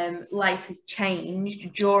life has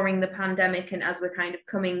changed during the pandemic and as we're kind of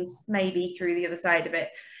coming maybe through the other side of it.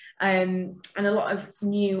 And a lot of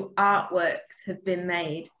new artworks have been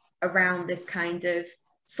made around this kind of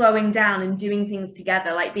slowing down and doing things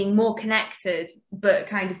together, like being more connected, but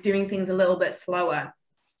kind of doing things a little bit slower.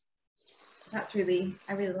 I really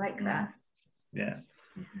like that. Yeah.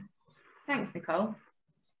 Thanks, Nicole.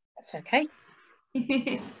 That's okay.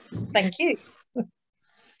 Thank you.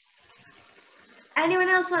 Anyone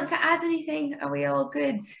else want to add anything? Are we all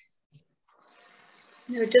good?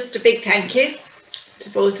 No, just a big thank you to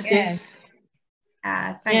both of you. Yes.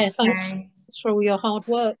 Thanks for all your hard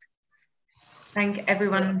work. Thank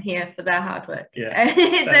everyone here for their hard work. Yeah.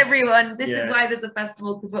 It's everyone. This is why there's a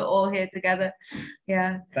festival, because we're all here together.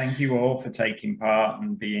 Yeah. Thank you all for taking part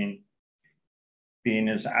and being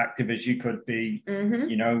as active as you could be.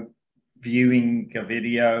 You know, viewing a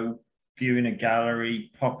video, viewing a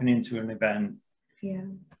gallery, popping into an event. Yeah.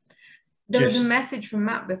 There was a message from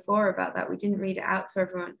Matt before about that. We didn't read it out to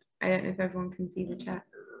everyone. I don't know if everyone can see the chat.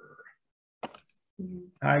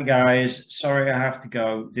 Hi guys, sorry I have to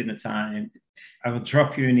go, dinner time. I will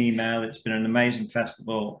drop you an email. It's been an amazing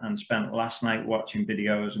festival and spent last night watching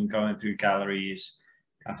videos and going through galleries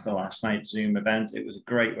after last night's Zoom event. It was a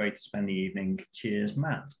great way to spend the evening. Cheers,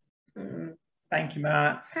 Matt. Thank you,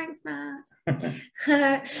 Matt. Thanks, Matt.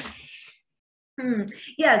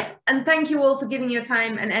 Yes, and thank you all for giving your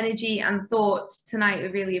time and energy and thoughts tonight. We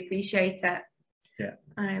really appreciate it. Yeah,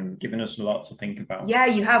 giving us a lot to think about. Yeah,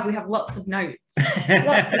 you have. We have lots of notes.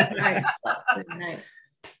 Lots of notes.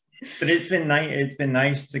 But it's been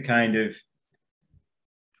nice to kind of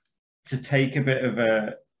take a bit of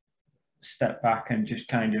a step back and just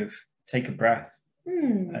kind of take a breath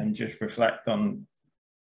and just reflect on,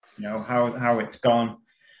 you know, how it's gone,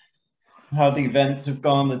 how the events have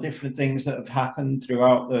gone, the different things that have happened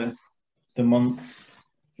throughout the month.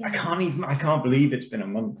 Yeah. I can't believe it's been a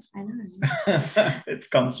month. I know. It's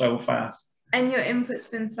gone so fast. And your input's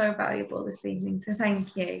been so valuable this evening, so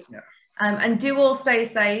thank you. Yeah. And do all stay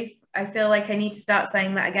safe. I feel like I need to start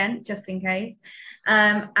saying that again, just in case.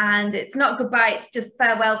 And it's not goodbye, it's just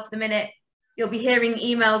farewell for the minute. You'll be hearing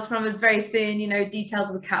emails from us very soon, you know, details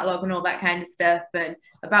of the catalogue and all that kind of stuff, and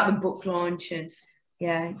about the book launch, and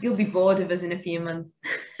yeah, you'll be bored of us in a few months.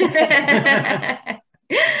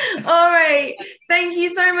 All right, thank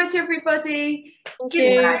you so much, everybody. Thank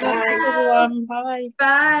you. Bye. Bye.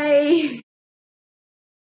 Bye.